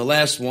 On the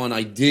last one,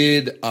 I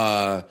did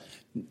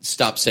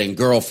stop saying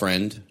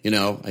girlfriend.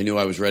 I knew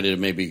I was ready to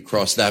maybe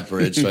cross that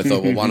bridge. So I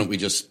thought, well, why don't we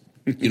just,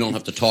 you don't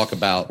have to talk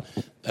about,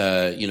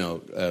 coming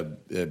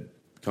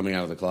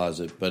out of the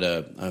closet. But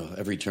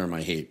every term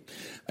I hate.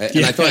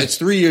 And I thought it's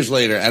 3 years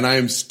later, and I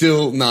am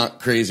still not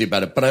crazy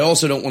about it. But I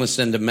also don't want to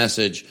send a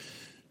message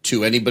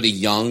to anybody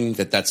young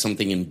that that's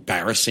something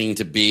embarrassing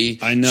to be.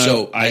 I know.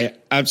 So I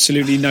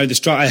absolutely know the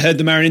struggle. I heard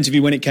the Maron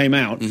interview when it came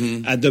out,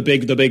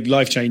 the big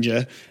life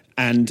changer.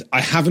 And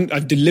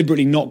I've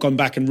deliberately not gone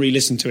back and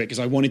re-listened to it because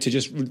I wanted to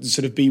just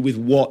sort of be with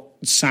what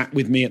sat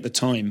with me at the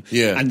time.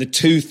 Yeah. And the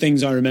two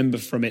things I remember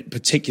from it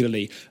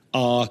particularly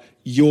are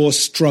your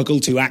struggle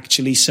to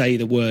actually say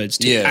the words,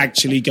 to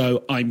actually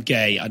go, I'm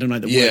gay, I don't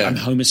like the word, I'm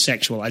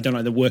homosexual, I don't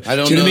like the word. I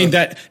don't Do you know know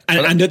what I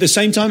mean? And at the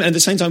same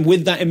time,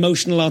 with that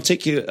emotional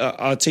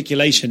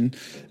articulation,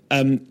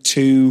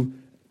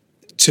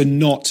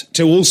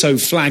 to also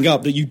flag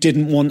up that you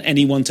didn't want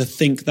anyone to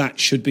think that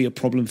should be a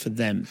problem for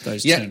them,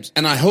 those terms.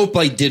 And I hope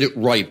I did it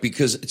right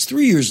because it's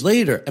 3 years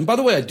later. And by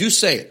the way, I do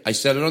say it. I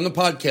said it on the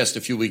podcast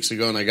a few weeks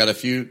ago and I got a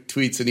few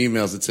tweets and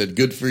emails that said,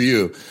 good for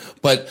you.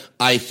 But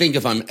I think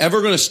if I'm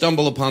ever going to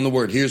stumble upon the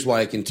word, here's why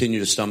I continue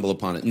to stumble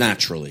upon it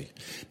naturally.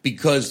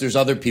 Because there's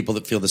other people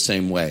that feel the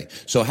same way.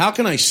 So how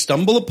can I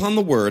stumble upon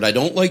the word? I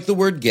don't like the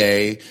word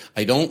gay.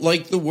 I don't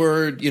like the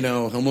word,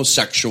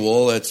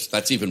 homosexual.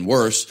 That's even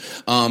worse.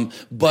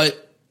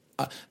 But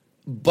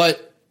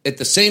at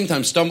the same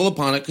time, stumble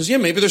upon it because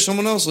maybe there's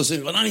someone else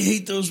listening. But I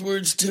hate those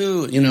words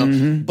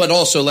too, But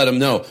also let them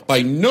know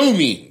by no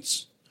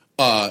means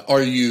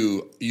are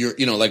you're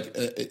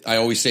I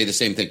always say the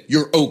same thing.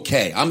 You're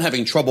okay. I'm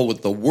having trouble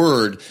with the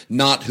word,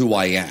 not who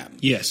I am.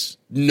 Yes.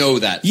 Know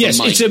that. Yes,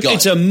 from my gut.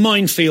 It's a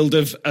minefield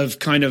of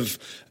kind of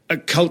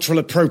cultural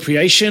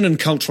appropriation and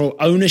cultural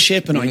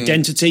ownership and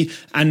identity.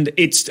 And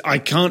I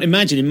can't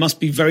imagine, it must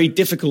be very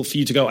difficult for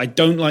you to go, I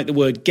don't like the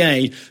word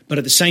gay, but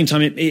at the same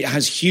time, it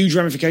has huge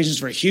ramifications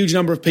for a huge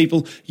number of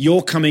people.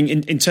 You're coming,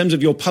 in terms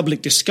of your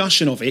public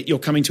discussion of it, you're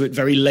coming to it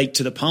very late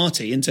to the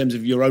party in terms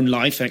of your own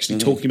life, actually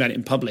talking about it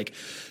in public.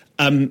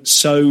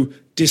 So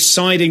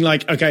deciding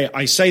okay,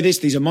 I say this,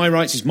 these are my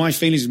rights, it's my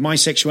feelings, it's my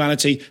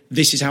sexuality,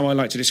 this is how I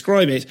like to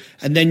describe it.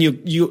 And then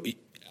you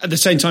at the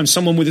same time,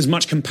 someone with as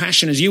much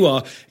compassion as you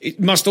are,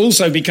 it must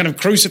also be kind of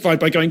crucified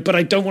by going, but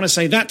I don't want to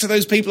say that to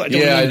those people. I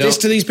don't want to do this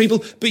to these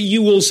people. But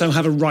you also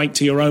have a right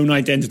to your own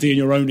identity and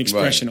your own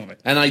expression of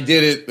it. And I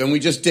did it, and we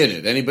just did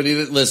it. Anybody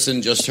that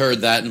listened just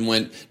heard that and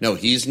went, no,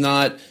 he's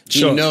not.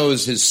 He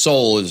knows his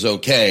soul is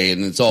okay,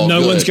 and it's all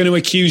good. No one's going to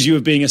accuse you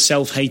of being a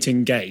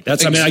self-hating gay.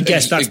 I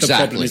guess that's the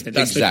problem, isn't it?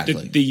 That's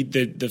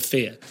the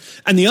fear.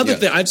 And the other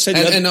thing, I'd say...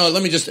 And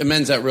let me just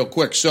amend that real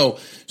quick. So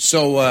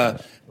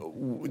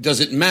does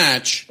it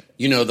match,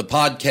 the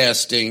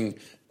podcasting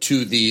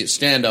to the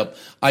stand-up?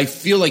 I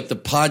feel like the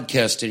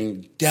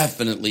podcasting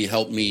definitely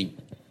helped me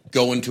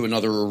go into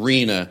another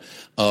arena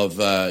of,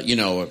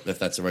 if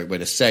that's the right way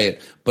to say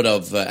it, but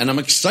and I'm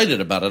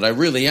excited about it. I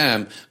really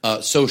am,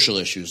 social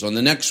issues. On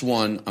the next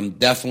one, I'm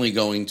definitely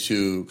going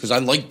to, because I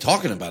like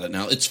talking about it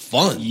now. It's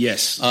fun.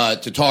 Yes.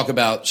 To talk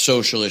about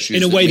social issues.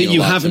 In a way that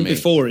you haven't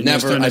before in your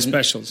stand-up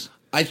specials.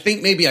 I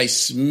think maybe I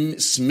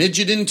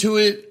smidged into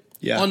it.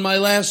 On my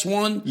last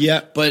one.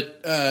 Yeah.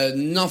 But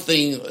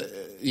nothing,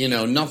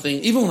 nothing.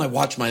 Even when I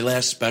watch my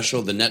last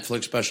special, the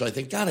Netflix special, I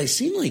think, God, I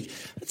seem like,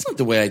 that's not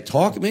the way I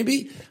talk.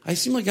 Maybe I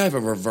seem like I have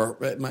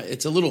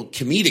it's a little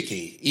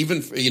comedic-y.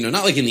 Even,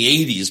 not like in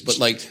the 80s, but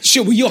like.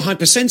 Sure, well, you're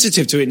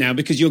hypersensitive to it now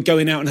because you're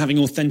going out and having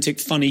authentic,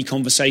 funny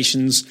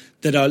conversations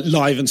that are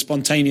live and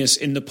spontaneous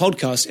in the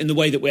podcast in the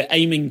way that we're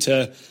aiming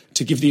to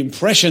give the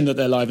impression that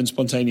they're live and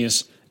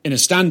spontaneous in a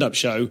stand-up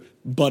show,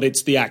 but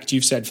it's the act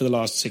you've said for the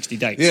last 60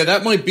 days. Yeah,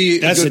 that might be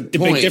That's a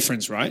big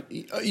difference, right?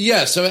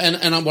 Yeah, so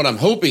and what I'm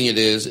hoping it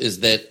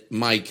is that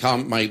my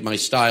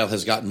style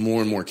has gotten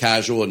more and more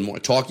casual and more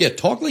talk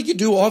like you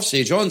do off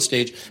stage, on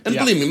stage. And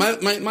believe me,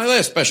 my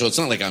last special, it's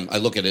not like I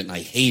look at it and I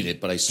hate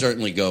it, but I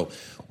certainly go,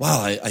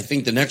 wow, I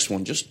think the next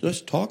one,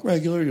 just talk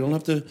regular. You don't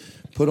have to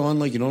put on,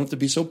 you don't have to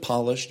be so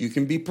polished. You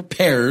can be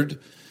prepared,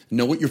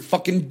 know what you're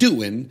fucking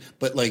doing,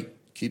 but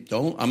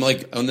I'm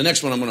like, on the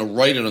next one, I'm going to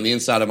write it on the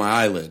inside of my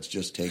eyelids.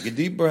 Just take a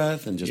deep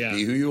breath and just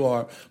be who you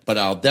are. But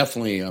I'm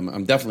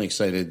definitely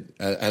excited,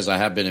 as I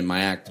have been in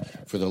my act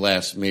for the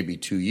last maybe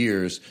 2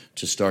 years,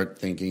 to start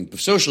thinking.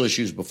 Social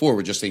issues before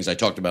were just things I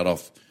talked about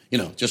off,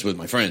 just with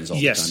my friends all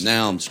the time.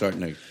 Now I'm starting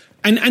to.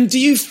 And do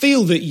you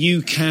feel that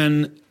you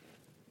can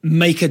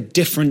make a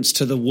difference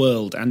to the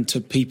world and to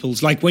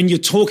people's, like when you're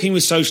talking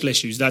with social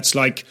issues, that's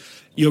like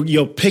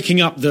you're picking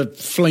up the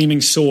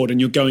flaming sword and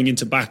you're going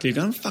into battle, you're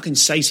going to fucking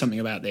say something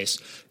about this.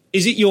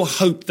 Is it your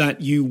hope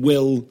that you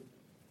will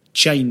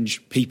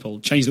change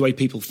the way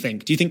people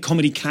think? Do you think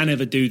comedy can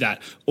ever do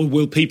that? Or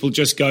will people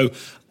just go,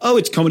 oh,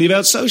 it's comedy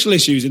about social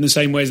issues, in the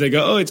same way as they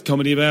go, oh, it's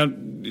comedy about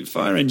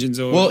fire engines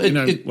or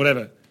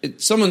whatever?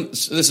 This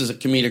is a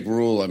comedic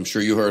rule. I'm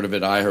sure you heard of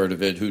it. I heard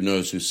of it. Who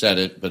knows who said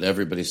it? But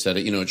everybody said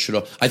it. It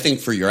should. I think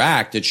for your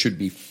act, it should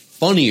be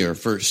funnier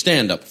for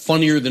stand-up,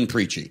 funnier than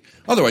preachy.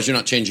 Otherwise, you're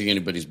not changing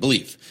anybody's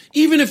belief.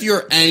 Even if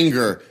your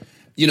anger,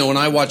 when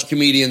I watch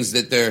comedians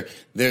that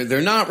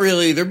they're not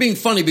really, they're being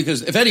funny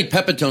because if Eddie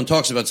Pepitone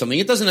talks about something,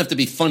 it doesn't have to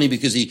be funny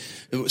because he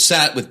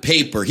sat with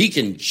paper. He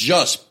can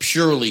just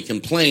purely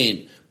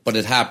complain, but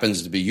it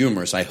happens to be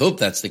humorous. I hope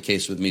that's the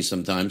case with me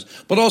sometimes,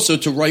 but also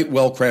to write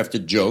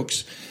well-crafted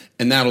jokes,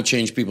 and that'll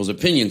change people's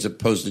opinions as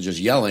opposed to just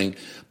yelling.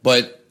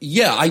 But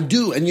yeah, I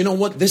do. And you know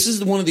what? This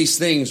is one of these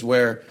things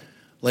where,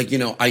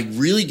 I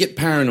really get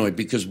paranoid,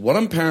 because what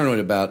I'm paranoid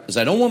about is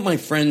I don't want my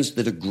friends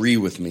that agree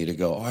with me to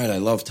go, all right, I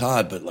love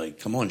Todd, but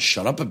come on,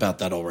 shut up about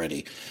that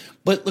already.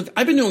 But look,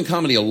 I've been doing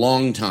comedy a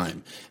long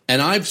time,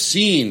 and I've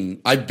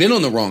been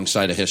on the wrong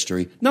side of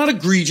history, not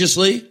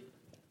egregiously,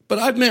 but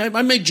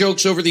I've made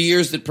jokes over the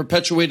years that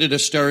perpetuated a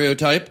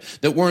stereotype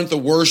that weren't the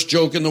worst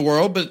joke in the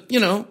world. But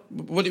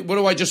what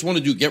do I just want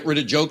to do? Get rid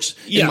of jokes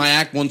in my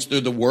act once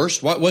they're the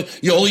worst? What?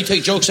 You only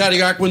take jokes out of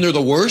your act when they're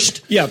the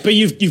worst? Yeah, but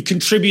you've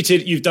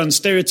contributed. You've done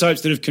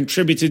stereotypes that have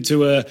contributed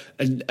to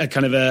a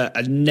kind of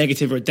a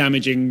negative or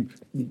damaging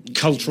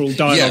cultural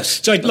dialogue.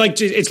 Yes. So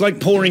it's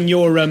like pouring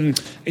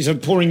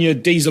your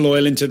diesel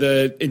oil into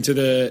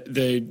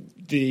the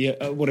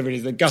whatever it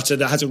is, the gutter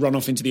that has a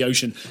runoff into the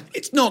ocean.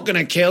 It's not going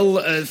to kill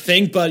a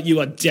thing, but you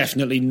are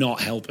definitely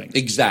not helping.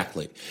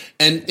 Exactly.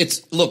 And in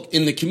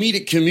the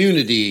comedic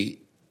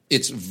community,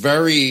 it's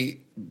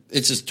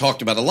just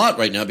talked about a lot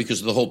right now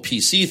because of the whole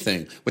PC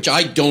thing, which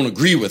I don't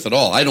agree with at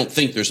all. I don't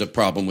think there's a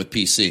problem with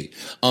PC.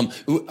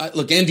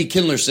 Look, Andy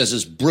Kindler says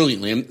this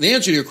brilliantly. And the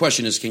answer to your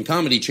question is, can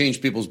comedy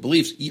change people's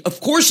beliefs? Of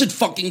course it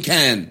fucking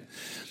can.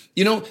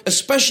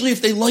 Especially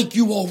if they like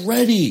you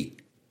already.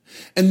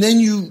 And then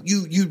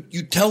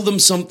you tell them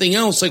something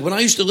else. Like when I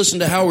used to listen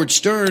to Howard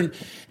Stern,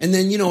 and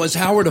then, as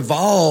Howard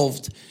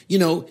evolved,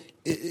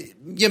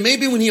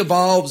 maybe when he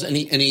evolves and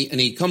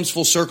he comes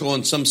full circle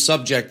on some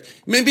subject,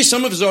 maybe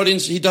some of his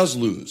audience he does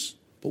lose.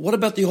 But what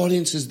about the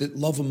audiences that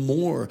love him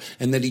more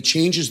and that he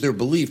changes their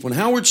belief? When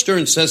Howard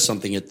Stern says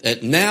something at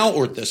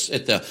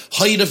the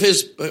height of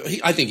his,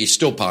 I think he's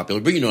still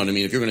popular, but you know what I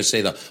mean. If you're going to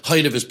say the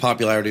height of his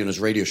popularity on his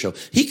radio show,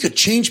 he could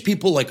change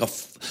people like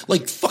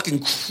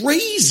fucking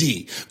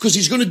crazy, because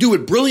he's going to do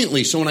it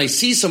brilliantly. So when I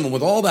see someone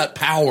with all that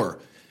power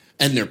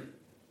and they're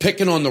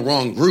picking on the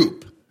wrong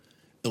group,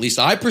 at least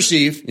I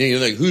perceive,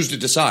 who's to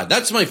decide?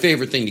 That's my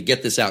favorite thing, to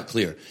get this out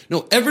clear.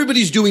 No,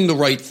 everybody's doing the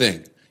right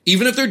thing.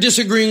 Even if they're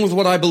disagreeing with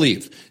what I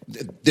believe,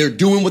 they're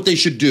doing what they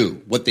should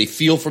do, what they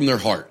feel from their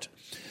heart.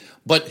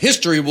 But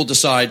history will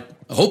decide,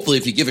 hopefully,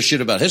 if you give a shit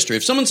about history.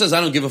 If someone says,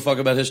 I don't give a fuck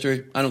about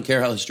history, I don't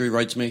care how history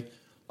writes me,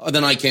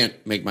 then I can't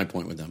make my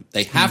point with them.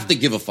 They have to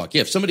give a fuck.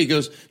 Yeah, if somebody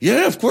goes,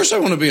 yeah, of course I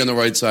want to be on the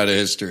right side of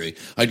history,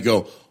 I'd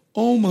go,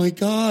 oh my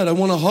God, I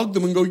want to hug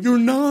them and go, you're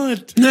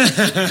not.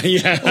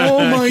 Yeah.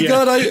 Oh my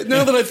God,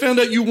 now that I found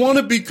out you want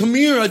to be, come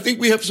here, I think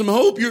we have some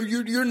hope.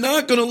 You're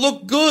not going to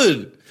look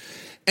good.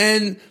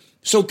 And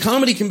so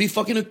comedy can be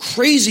fucking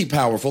crazy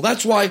powerful.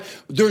 That's why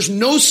there's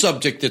no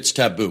subject that's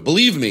taboo,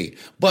 believe me.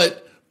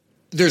 But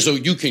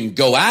you can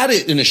go at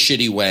it in a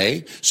shitty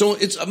way. So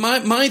it's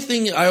my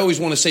thing I always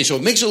want to say. So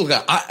it makes it look,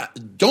 I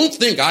don't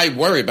think I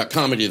worry about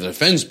comedy that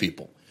offends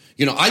people.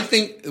 I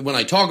think when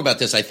I talk about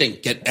this, I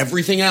think get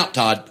everything out,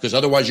 Todd, because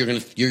otherwise you're gonna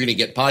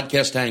get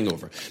podcast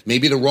hangover.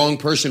 Maybe the wrong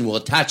person will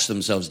attach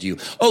themselves to you.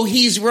 Oh,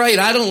 he's right.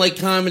 I don't like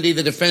comedy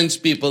that offends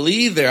people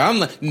either. I'm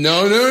like,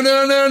 no.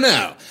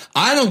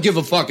 I don't give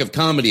a fuck if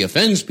comedy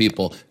offends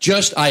people.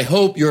 Just I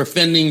hope you're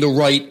offending the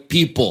right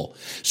people.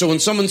 So when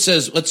someone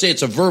says, let's say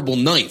it's a verbal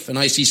knife, and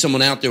I see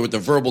someone out there with a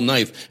verbal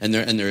knife, and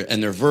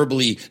they're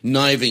verbally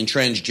knifing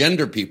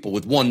transgender people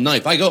with one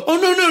knife, I go, oh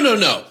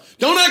no.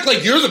 Don't act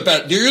like you're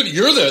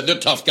the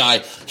tough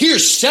guy.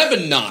 Here's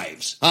 7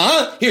 knives.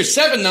 Here's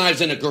 7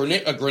 knives and a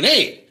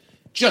grenade.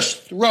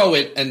 Just throw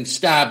it and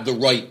stab the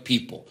right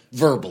people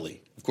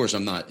verbally. Of course,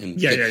 I'm not.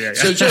 Yeah.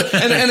 So,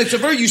 and it's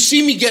you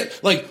see me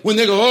get, like, when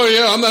they go, oh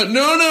yeah, I'm not,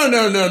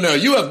 no.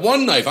 You have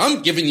 1 knife.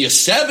 I'm giving you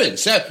 7.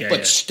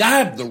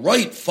 Stab the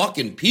right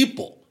fucking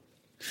people.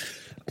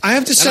 I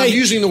have to say, I'm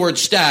using the word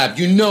stab.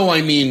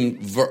 I mean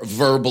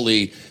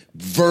verbally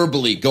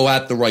verbally go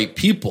at the right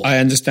people. I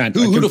understand.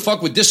 Who the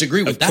fuck would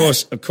disagree with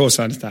that? Of course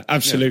I understand.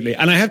 Absolutely.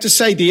 Yeah. And I have to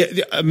say,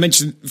 I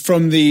mentioned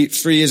from the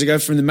 3 years ago,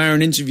 from the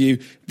Maron interview,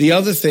 the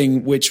other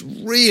thing which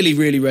really,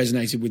 really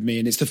resonated with me,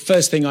 and it's the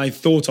first thing I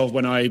thought of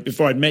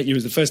before I'd met you,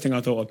 was the first thing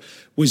I thought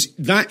of, was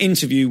that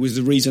interview was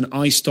the reason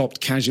I stopped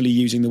casually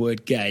using the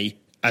word gay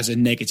as a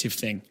negative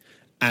thing.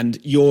 And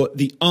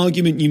the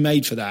argument you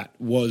made for that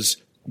was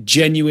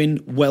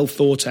genuine, well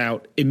thought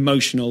out,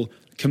 emotional,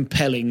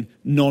 compelling,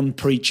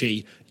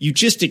 non-preachy. You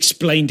just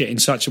explained it in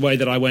such a way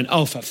that I went,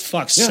 oh, for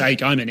fuck's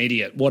sake, I'm an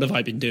idiot. What have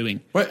I been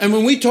doing? Right. And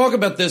when we talk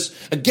about this,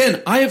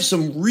 again, I have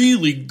some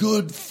really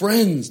good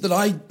friends that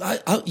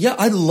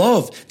I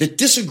love that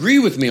disagree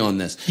with me on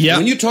this. Yeah.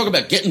 When you talk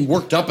about getting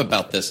worked up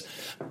about this,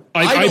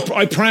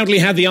 I proudly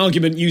had the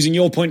argument using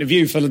your point of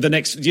view for the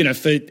next,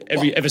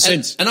 ever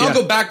since. And I'll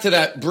go back to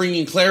that,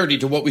 bringing clarity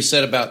to what we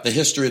said about the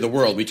history of the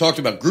world. We talked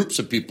about groups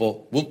of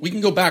people. Well, we can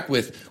go back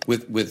with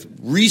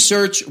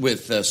research,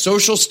 with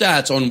social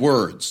stats on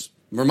words.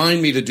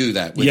 Remind me to do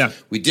that.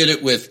 We did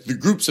it with the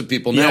groups of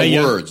people. Now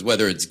words,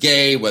 whether it's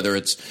gay, whether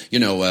it's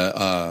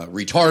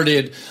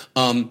retarded,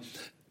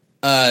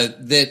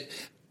 that.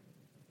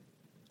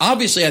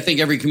 Obviously, I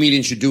think every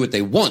comedian should do what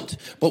they want.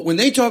 But when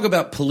they talk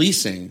about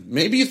policing,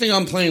 maybe you think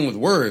I'm playing with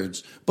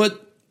words,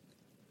 but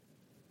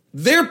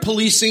they're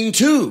policing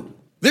too.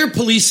 They're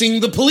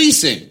policing the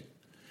policing.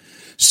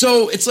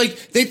 So it's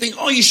like they think,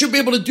 oh, you should be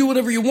able to do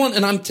whatever you want.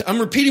 And I'm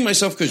repeating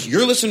myself because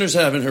your listeners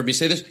haven't heard me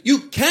say this. You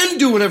can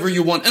do whatever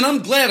you want. And I'm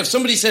glad if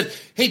somebody said,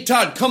 hey,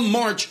 Todd, come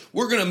march.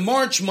 We're going to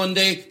march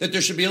Monday, that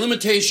there should be a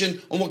limitation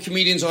on what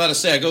comedians are allowed to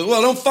say. I go,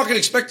 well, don't fucking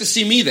expect to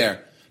see me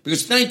there.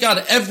 Because thank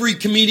God every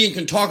comedian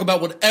can talk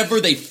about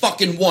whatever they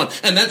fucking want.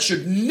 And that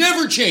should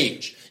never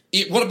change.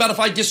 What about if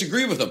I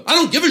disagree with them? I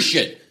don't give a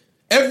shit.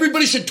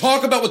 Everybody should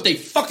talk about what they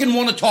fucking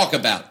want to talk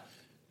about.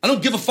 I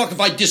don't give a fuck if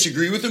I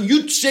disagree with them.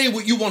 You say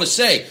what you want to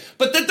say.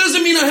 But that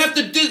doesn't mean I have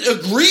to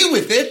agree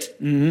with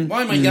it. Mm-hmm.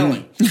 Why am I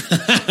yelling?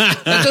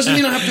 That doesn't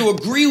mean I have to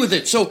agree with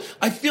it. So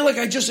I feel like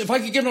if I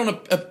could get on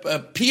a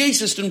PA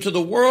system to the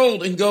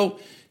world and go,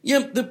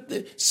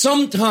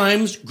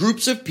 sometimes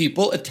groups of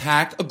people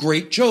attack a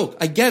great joke.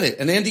 I get it.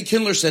 And Andy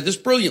Kindler said this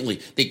brilliantly.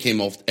 They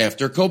came off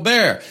after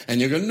Colbert. And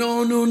you go,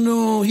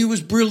 no. He was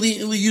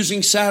brilliantly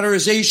using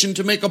satirization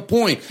to make a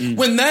point. Mm.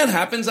 When that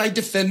happens, I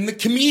defend the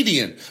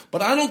comedian.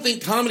 But I don't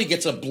think comedy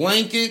gets a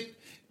blanket.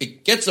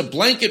 It gets a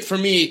blanket for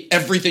me,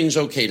 everything's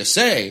okay to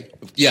say,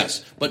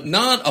 yes, but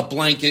not a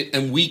blanket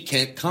and we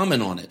can't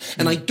comment on it.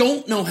 And I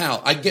don't know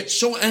how. I get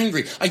so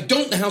angry. I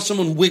don't know how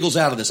someone wiggles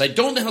out of this. I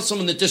don't know how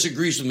someone that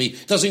disagrees with me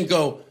doesn't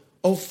go,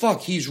 oh, fuck,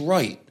 he's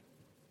right.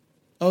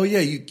 Oh, yeah,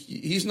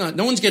 he's not.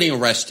 No one's getting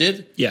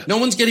arrested. Yeah. No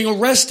one's getting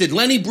arrested.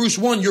 Lenny Bruce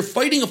won. You're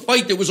fighting a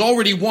fight that was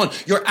already won.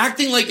 You're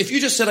acting like if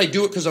you just said I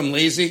do it because I'm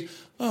lazy,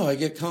 oh, I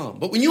get calm.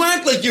 But when you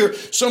act like you're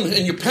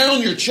and you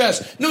pound your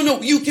chest,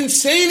 no, you can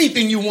say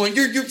anything you want.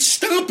 You're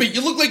stop it.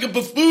 You look like a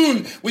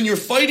buffoon when you're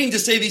fighting to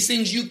say these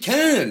things. You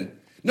can.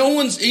 No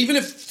one's, even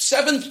if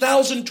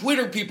 7,000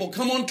 Twitter people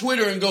come on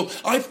Twitter and go,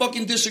 I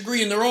fucking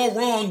disagree and they're all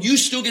wrong, you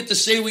still get to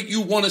say what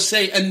you want to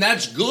say, and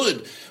that's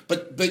good.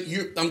 But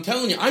I'm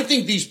telling you, I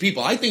think these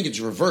people, I think it's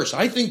reverse.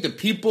 I think the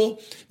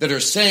people that are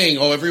saying,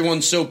 oh,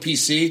 everyone's so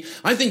PC,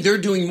 I think they're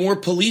doing more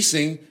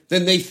policing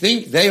than they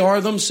think they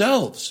are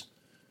themselves.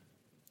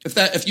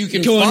 If you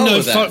can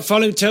follow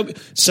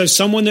that. So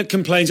someone that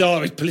complains,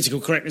 oh, political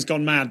correctness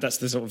gone mad, that's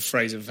the sort of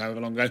phrase of however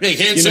long ago. They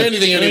can't say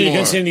anything anymore. You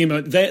can't say anything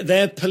anymore.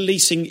 They're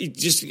policing,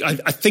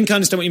 I think I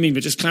understand what you mean,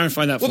 but just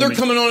clarify that for me. Well, they're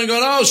coming on and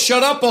going, oh,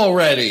 shut up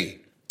already.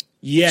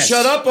 Yes.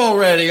 Shut up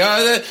already.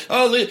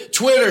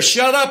 Twitter,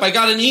 shut up. I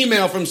got an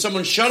email from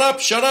someone. Shut up,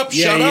 shut up,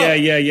 shut up.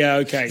 Yeah,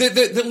 okay.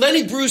 The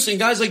Lenny Bruce and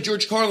guys like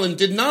George Carlin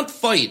did not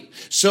fight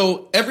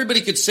so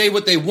everybody could say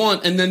what they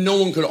want and then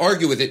no one could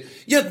argue with it.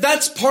 Yeah,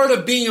 that's part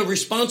of being a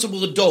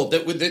responsible adult.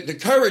 That with the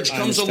courage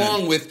comes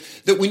along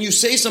with that when you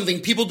say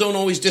something, people don't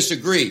always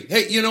disagree.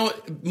 Hey,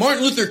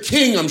 Martin Luther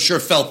King, I'm sure,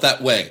 felt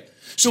that way.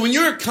 So when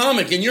you're a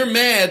comic and you're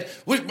mad,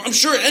 I'm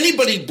sure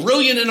anybody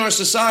brilliant in our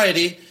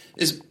society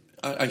is...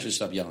 I should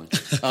stop yelling.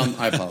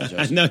 I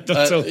apologize. No,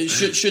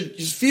 should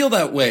feel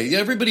that way.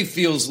 Everybody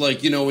feels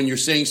like, when you're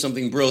saying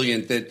something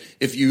brilliant that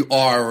if you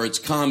are, or it's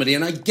comedy.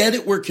 And I get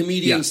it where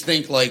comedians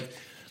think like,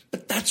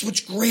 but that's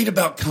what's great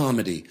about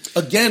comedy.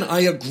 Again,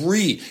 I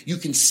agree. You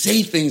can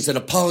say things that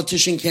a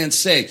politician can't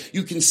say.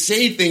 You can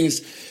say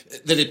things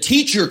that a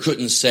teacher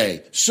couldn't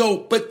say.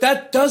 But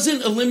that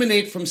doesn't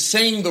eliminate from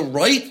saying the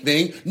right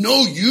thing.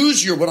 No,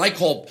 use your, what I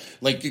call,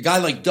 like a guy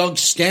like Doug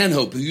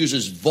Stanhope who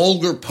uses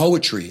vulgar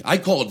poetry. I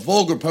call it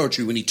vulgar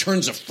poetry when he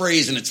turns a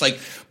phrase and it's like,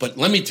 but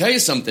let me tell you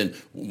something.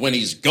 When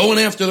he's going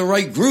after the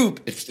right group,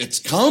 it's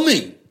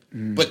coming.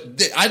 Mm.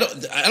 But I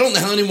don't know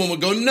how anyone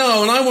would go,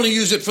 no, and I want to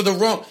use it for the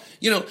wrong...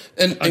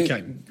 and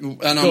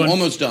I'm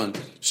almost done.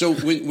 So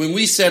when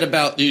we said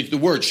about the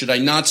word, should I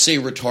not say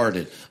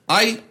retarded?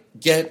 I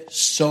get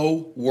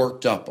so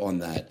worked up on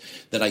that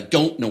I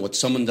don't know what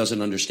someone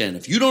doesn't understand.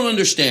 If you don't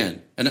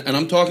understand, and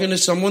I'm talking to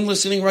someone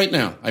listening right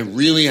now, I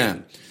really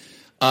am.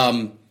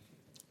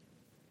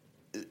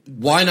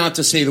 why not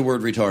to say the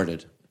word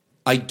retarded?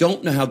 I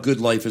don't know how good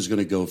life is going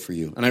to go for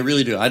you, and I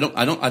really do. I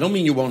don't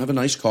mean you won't have a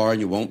nice car and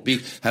you won't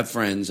have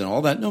friends and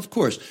all that. No, of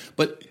course.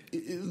 But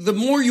the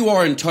more you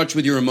are in touch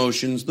with your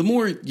emotions, the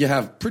more you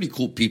have pretty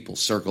cool people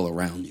circle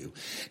around you.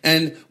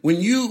 And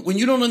when you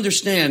don't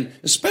understand,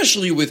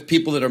 especially with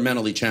people that are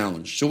mentally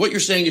challenged. So what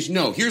you're saying is,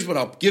 no, here's what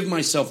I'll give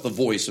myself the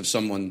voice of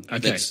someone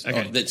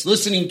that's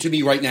listening to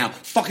me right now,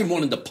 fucking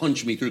wanted to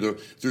punch me through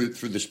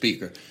the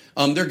speaker.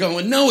 They're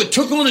going, no, it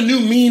took on a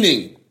new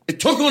meaning. It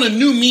took on a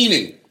new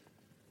meaning.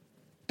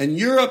 And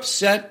you're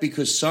upset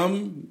because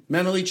some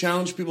mentally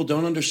challenged people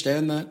don't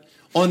understand that?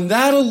 On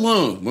that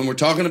alone, when we're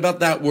talking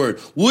about that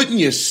word, wouldn't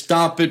you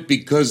stop it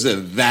because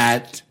of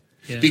that?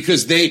 Yeah.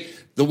 Because the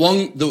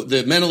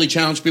mentally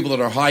challenged people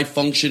that are high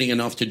functioning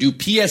enough to do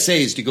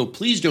PSAs to go,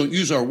 please don't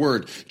use our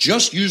word.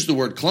 Just use the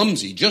word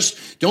clumsy.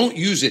 Just don't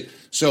use it.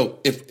 So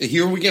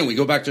here again, we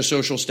go back to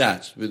social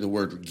stats with the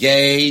word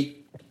gay,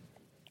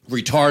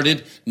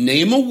 retarded.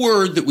 Name a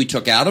word that we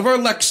took out of our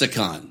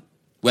lexicon,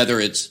 whether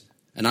it's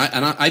And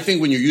I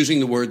think when you're using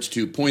the words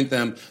to point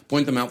them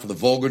out for the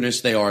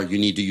vulgarness they are, you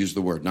need to use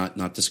the word,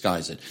 not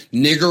disguise it.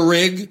 Nigger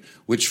rig,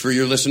 which for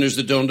your listeners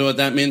that don't know what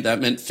that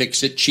meant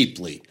fix it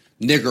cheaply.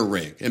 Nigger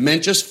rig. It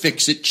meant just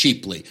fix it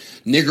cheaply.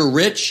 Nigger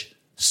rich,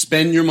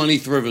 spend your money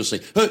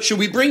frivolously. Should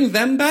we bring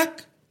them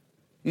back?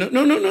 No.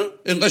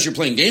 Unless you're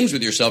playing games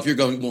with yourself, you're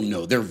going, well,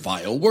 no, they're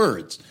vile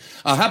words.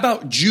 How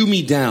about Jew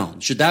me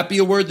down? Should that be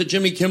a word that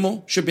Jimmy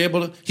Kimmel should be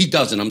able to? He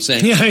doesn't, I'm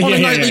saying. On a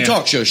nightly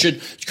talk show,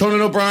 should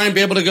Conan O'Brien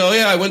be able to go,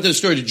 I went to the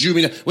store to Jew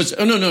me down?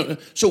 No.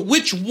 So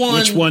which one?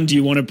 Which one do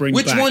you want to bring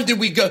back? Which one did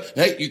we go?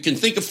 Hey, you can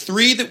think of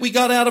 3 that we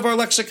got out of our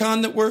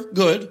lexicon that were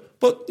good,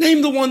 but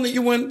name the one that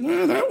you went,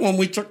 well, that one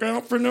we took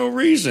out for no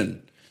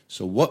reason.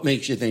 So what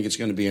makes you think it's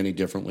going to be any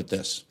different with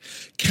this?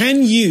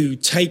 Can you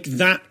take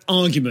that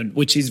argument,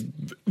 which is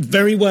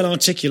very well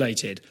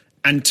articulated,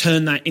 and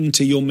turn that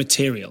into your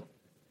material?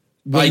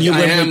 I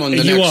am on the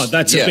you next, are.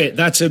 That's a bit.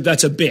 That's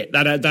a bit.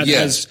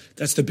 Yes.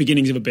 That's the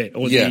beginnings of a bit,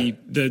 or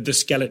the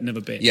skeleton of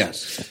a bit.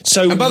 Yes.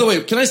 So, and by the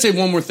way, can I say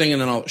one more thing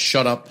and then I'll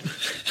shut up?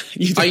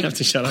 You don't have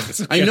to shut up.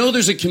 I know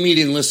there's a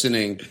comedian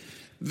listening.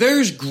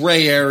 There's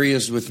gray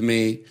areas with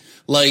me,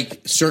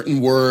 like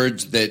certain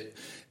words that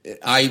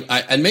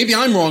I and maybe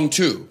I'm wrong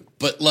too.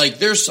 But like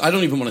I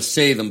don't even want to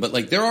say them, but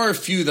like there are a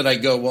few that I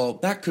go, well,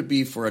 that could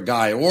be for a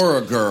guy or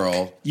a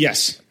girl.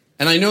 Yes.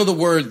 And I know the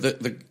word,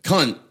 the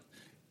cunt.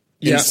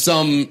 In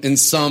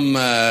some,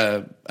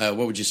 what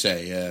would you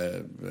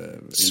say,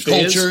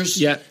 cultures,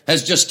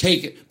 has just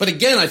taken. But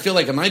again, I feel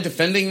like, am I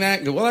defending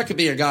that? Well, that could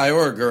be a guy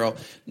or a girl.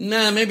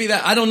 Nah, maybe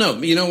that. I don't know.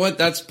 You know what?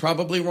 That's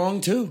probably wrong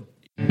too.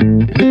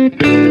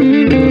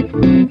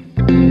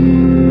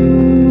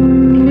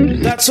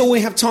 That's all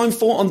we have time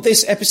for on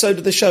this episode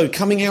of the show.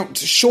 Coming out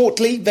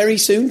shortly, very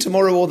soon,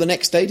 tomorrow or the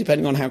next day,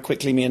 depending on how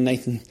quickly me and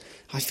Nathan.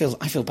 I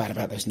feel bad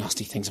about those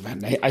nasty things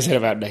I said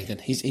about Nathan.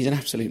 He's an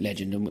absolute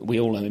legend, and we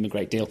all owe him a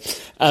great deal.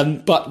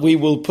 But we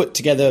will put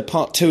together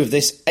part 2 of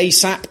this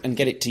ASAP and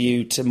get it to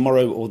you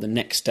tomorrow or the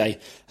next day,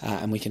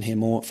 and we can hear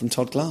more from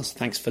Todd Glass.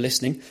 Thanks for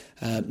listening.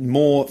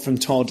 More from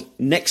Todd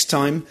next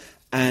time.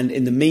 And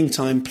in the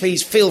meantime,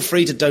 please feel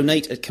free to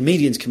donate at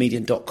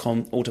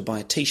comedianscomedian.com or to buy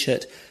a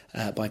T-shirt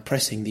by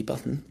pressing the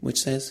button which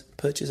says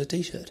purchase a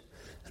T-shirt.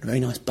 And a very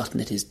nice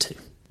button it is too.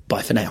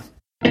 Bye for now.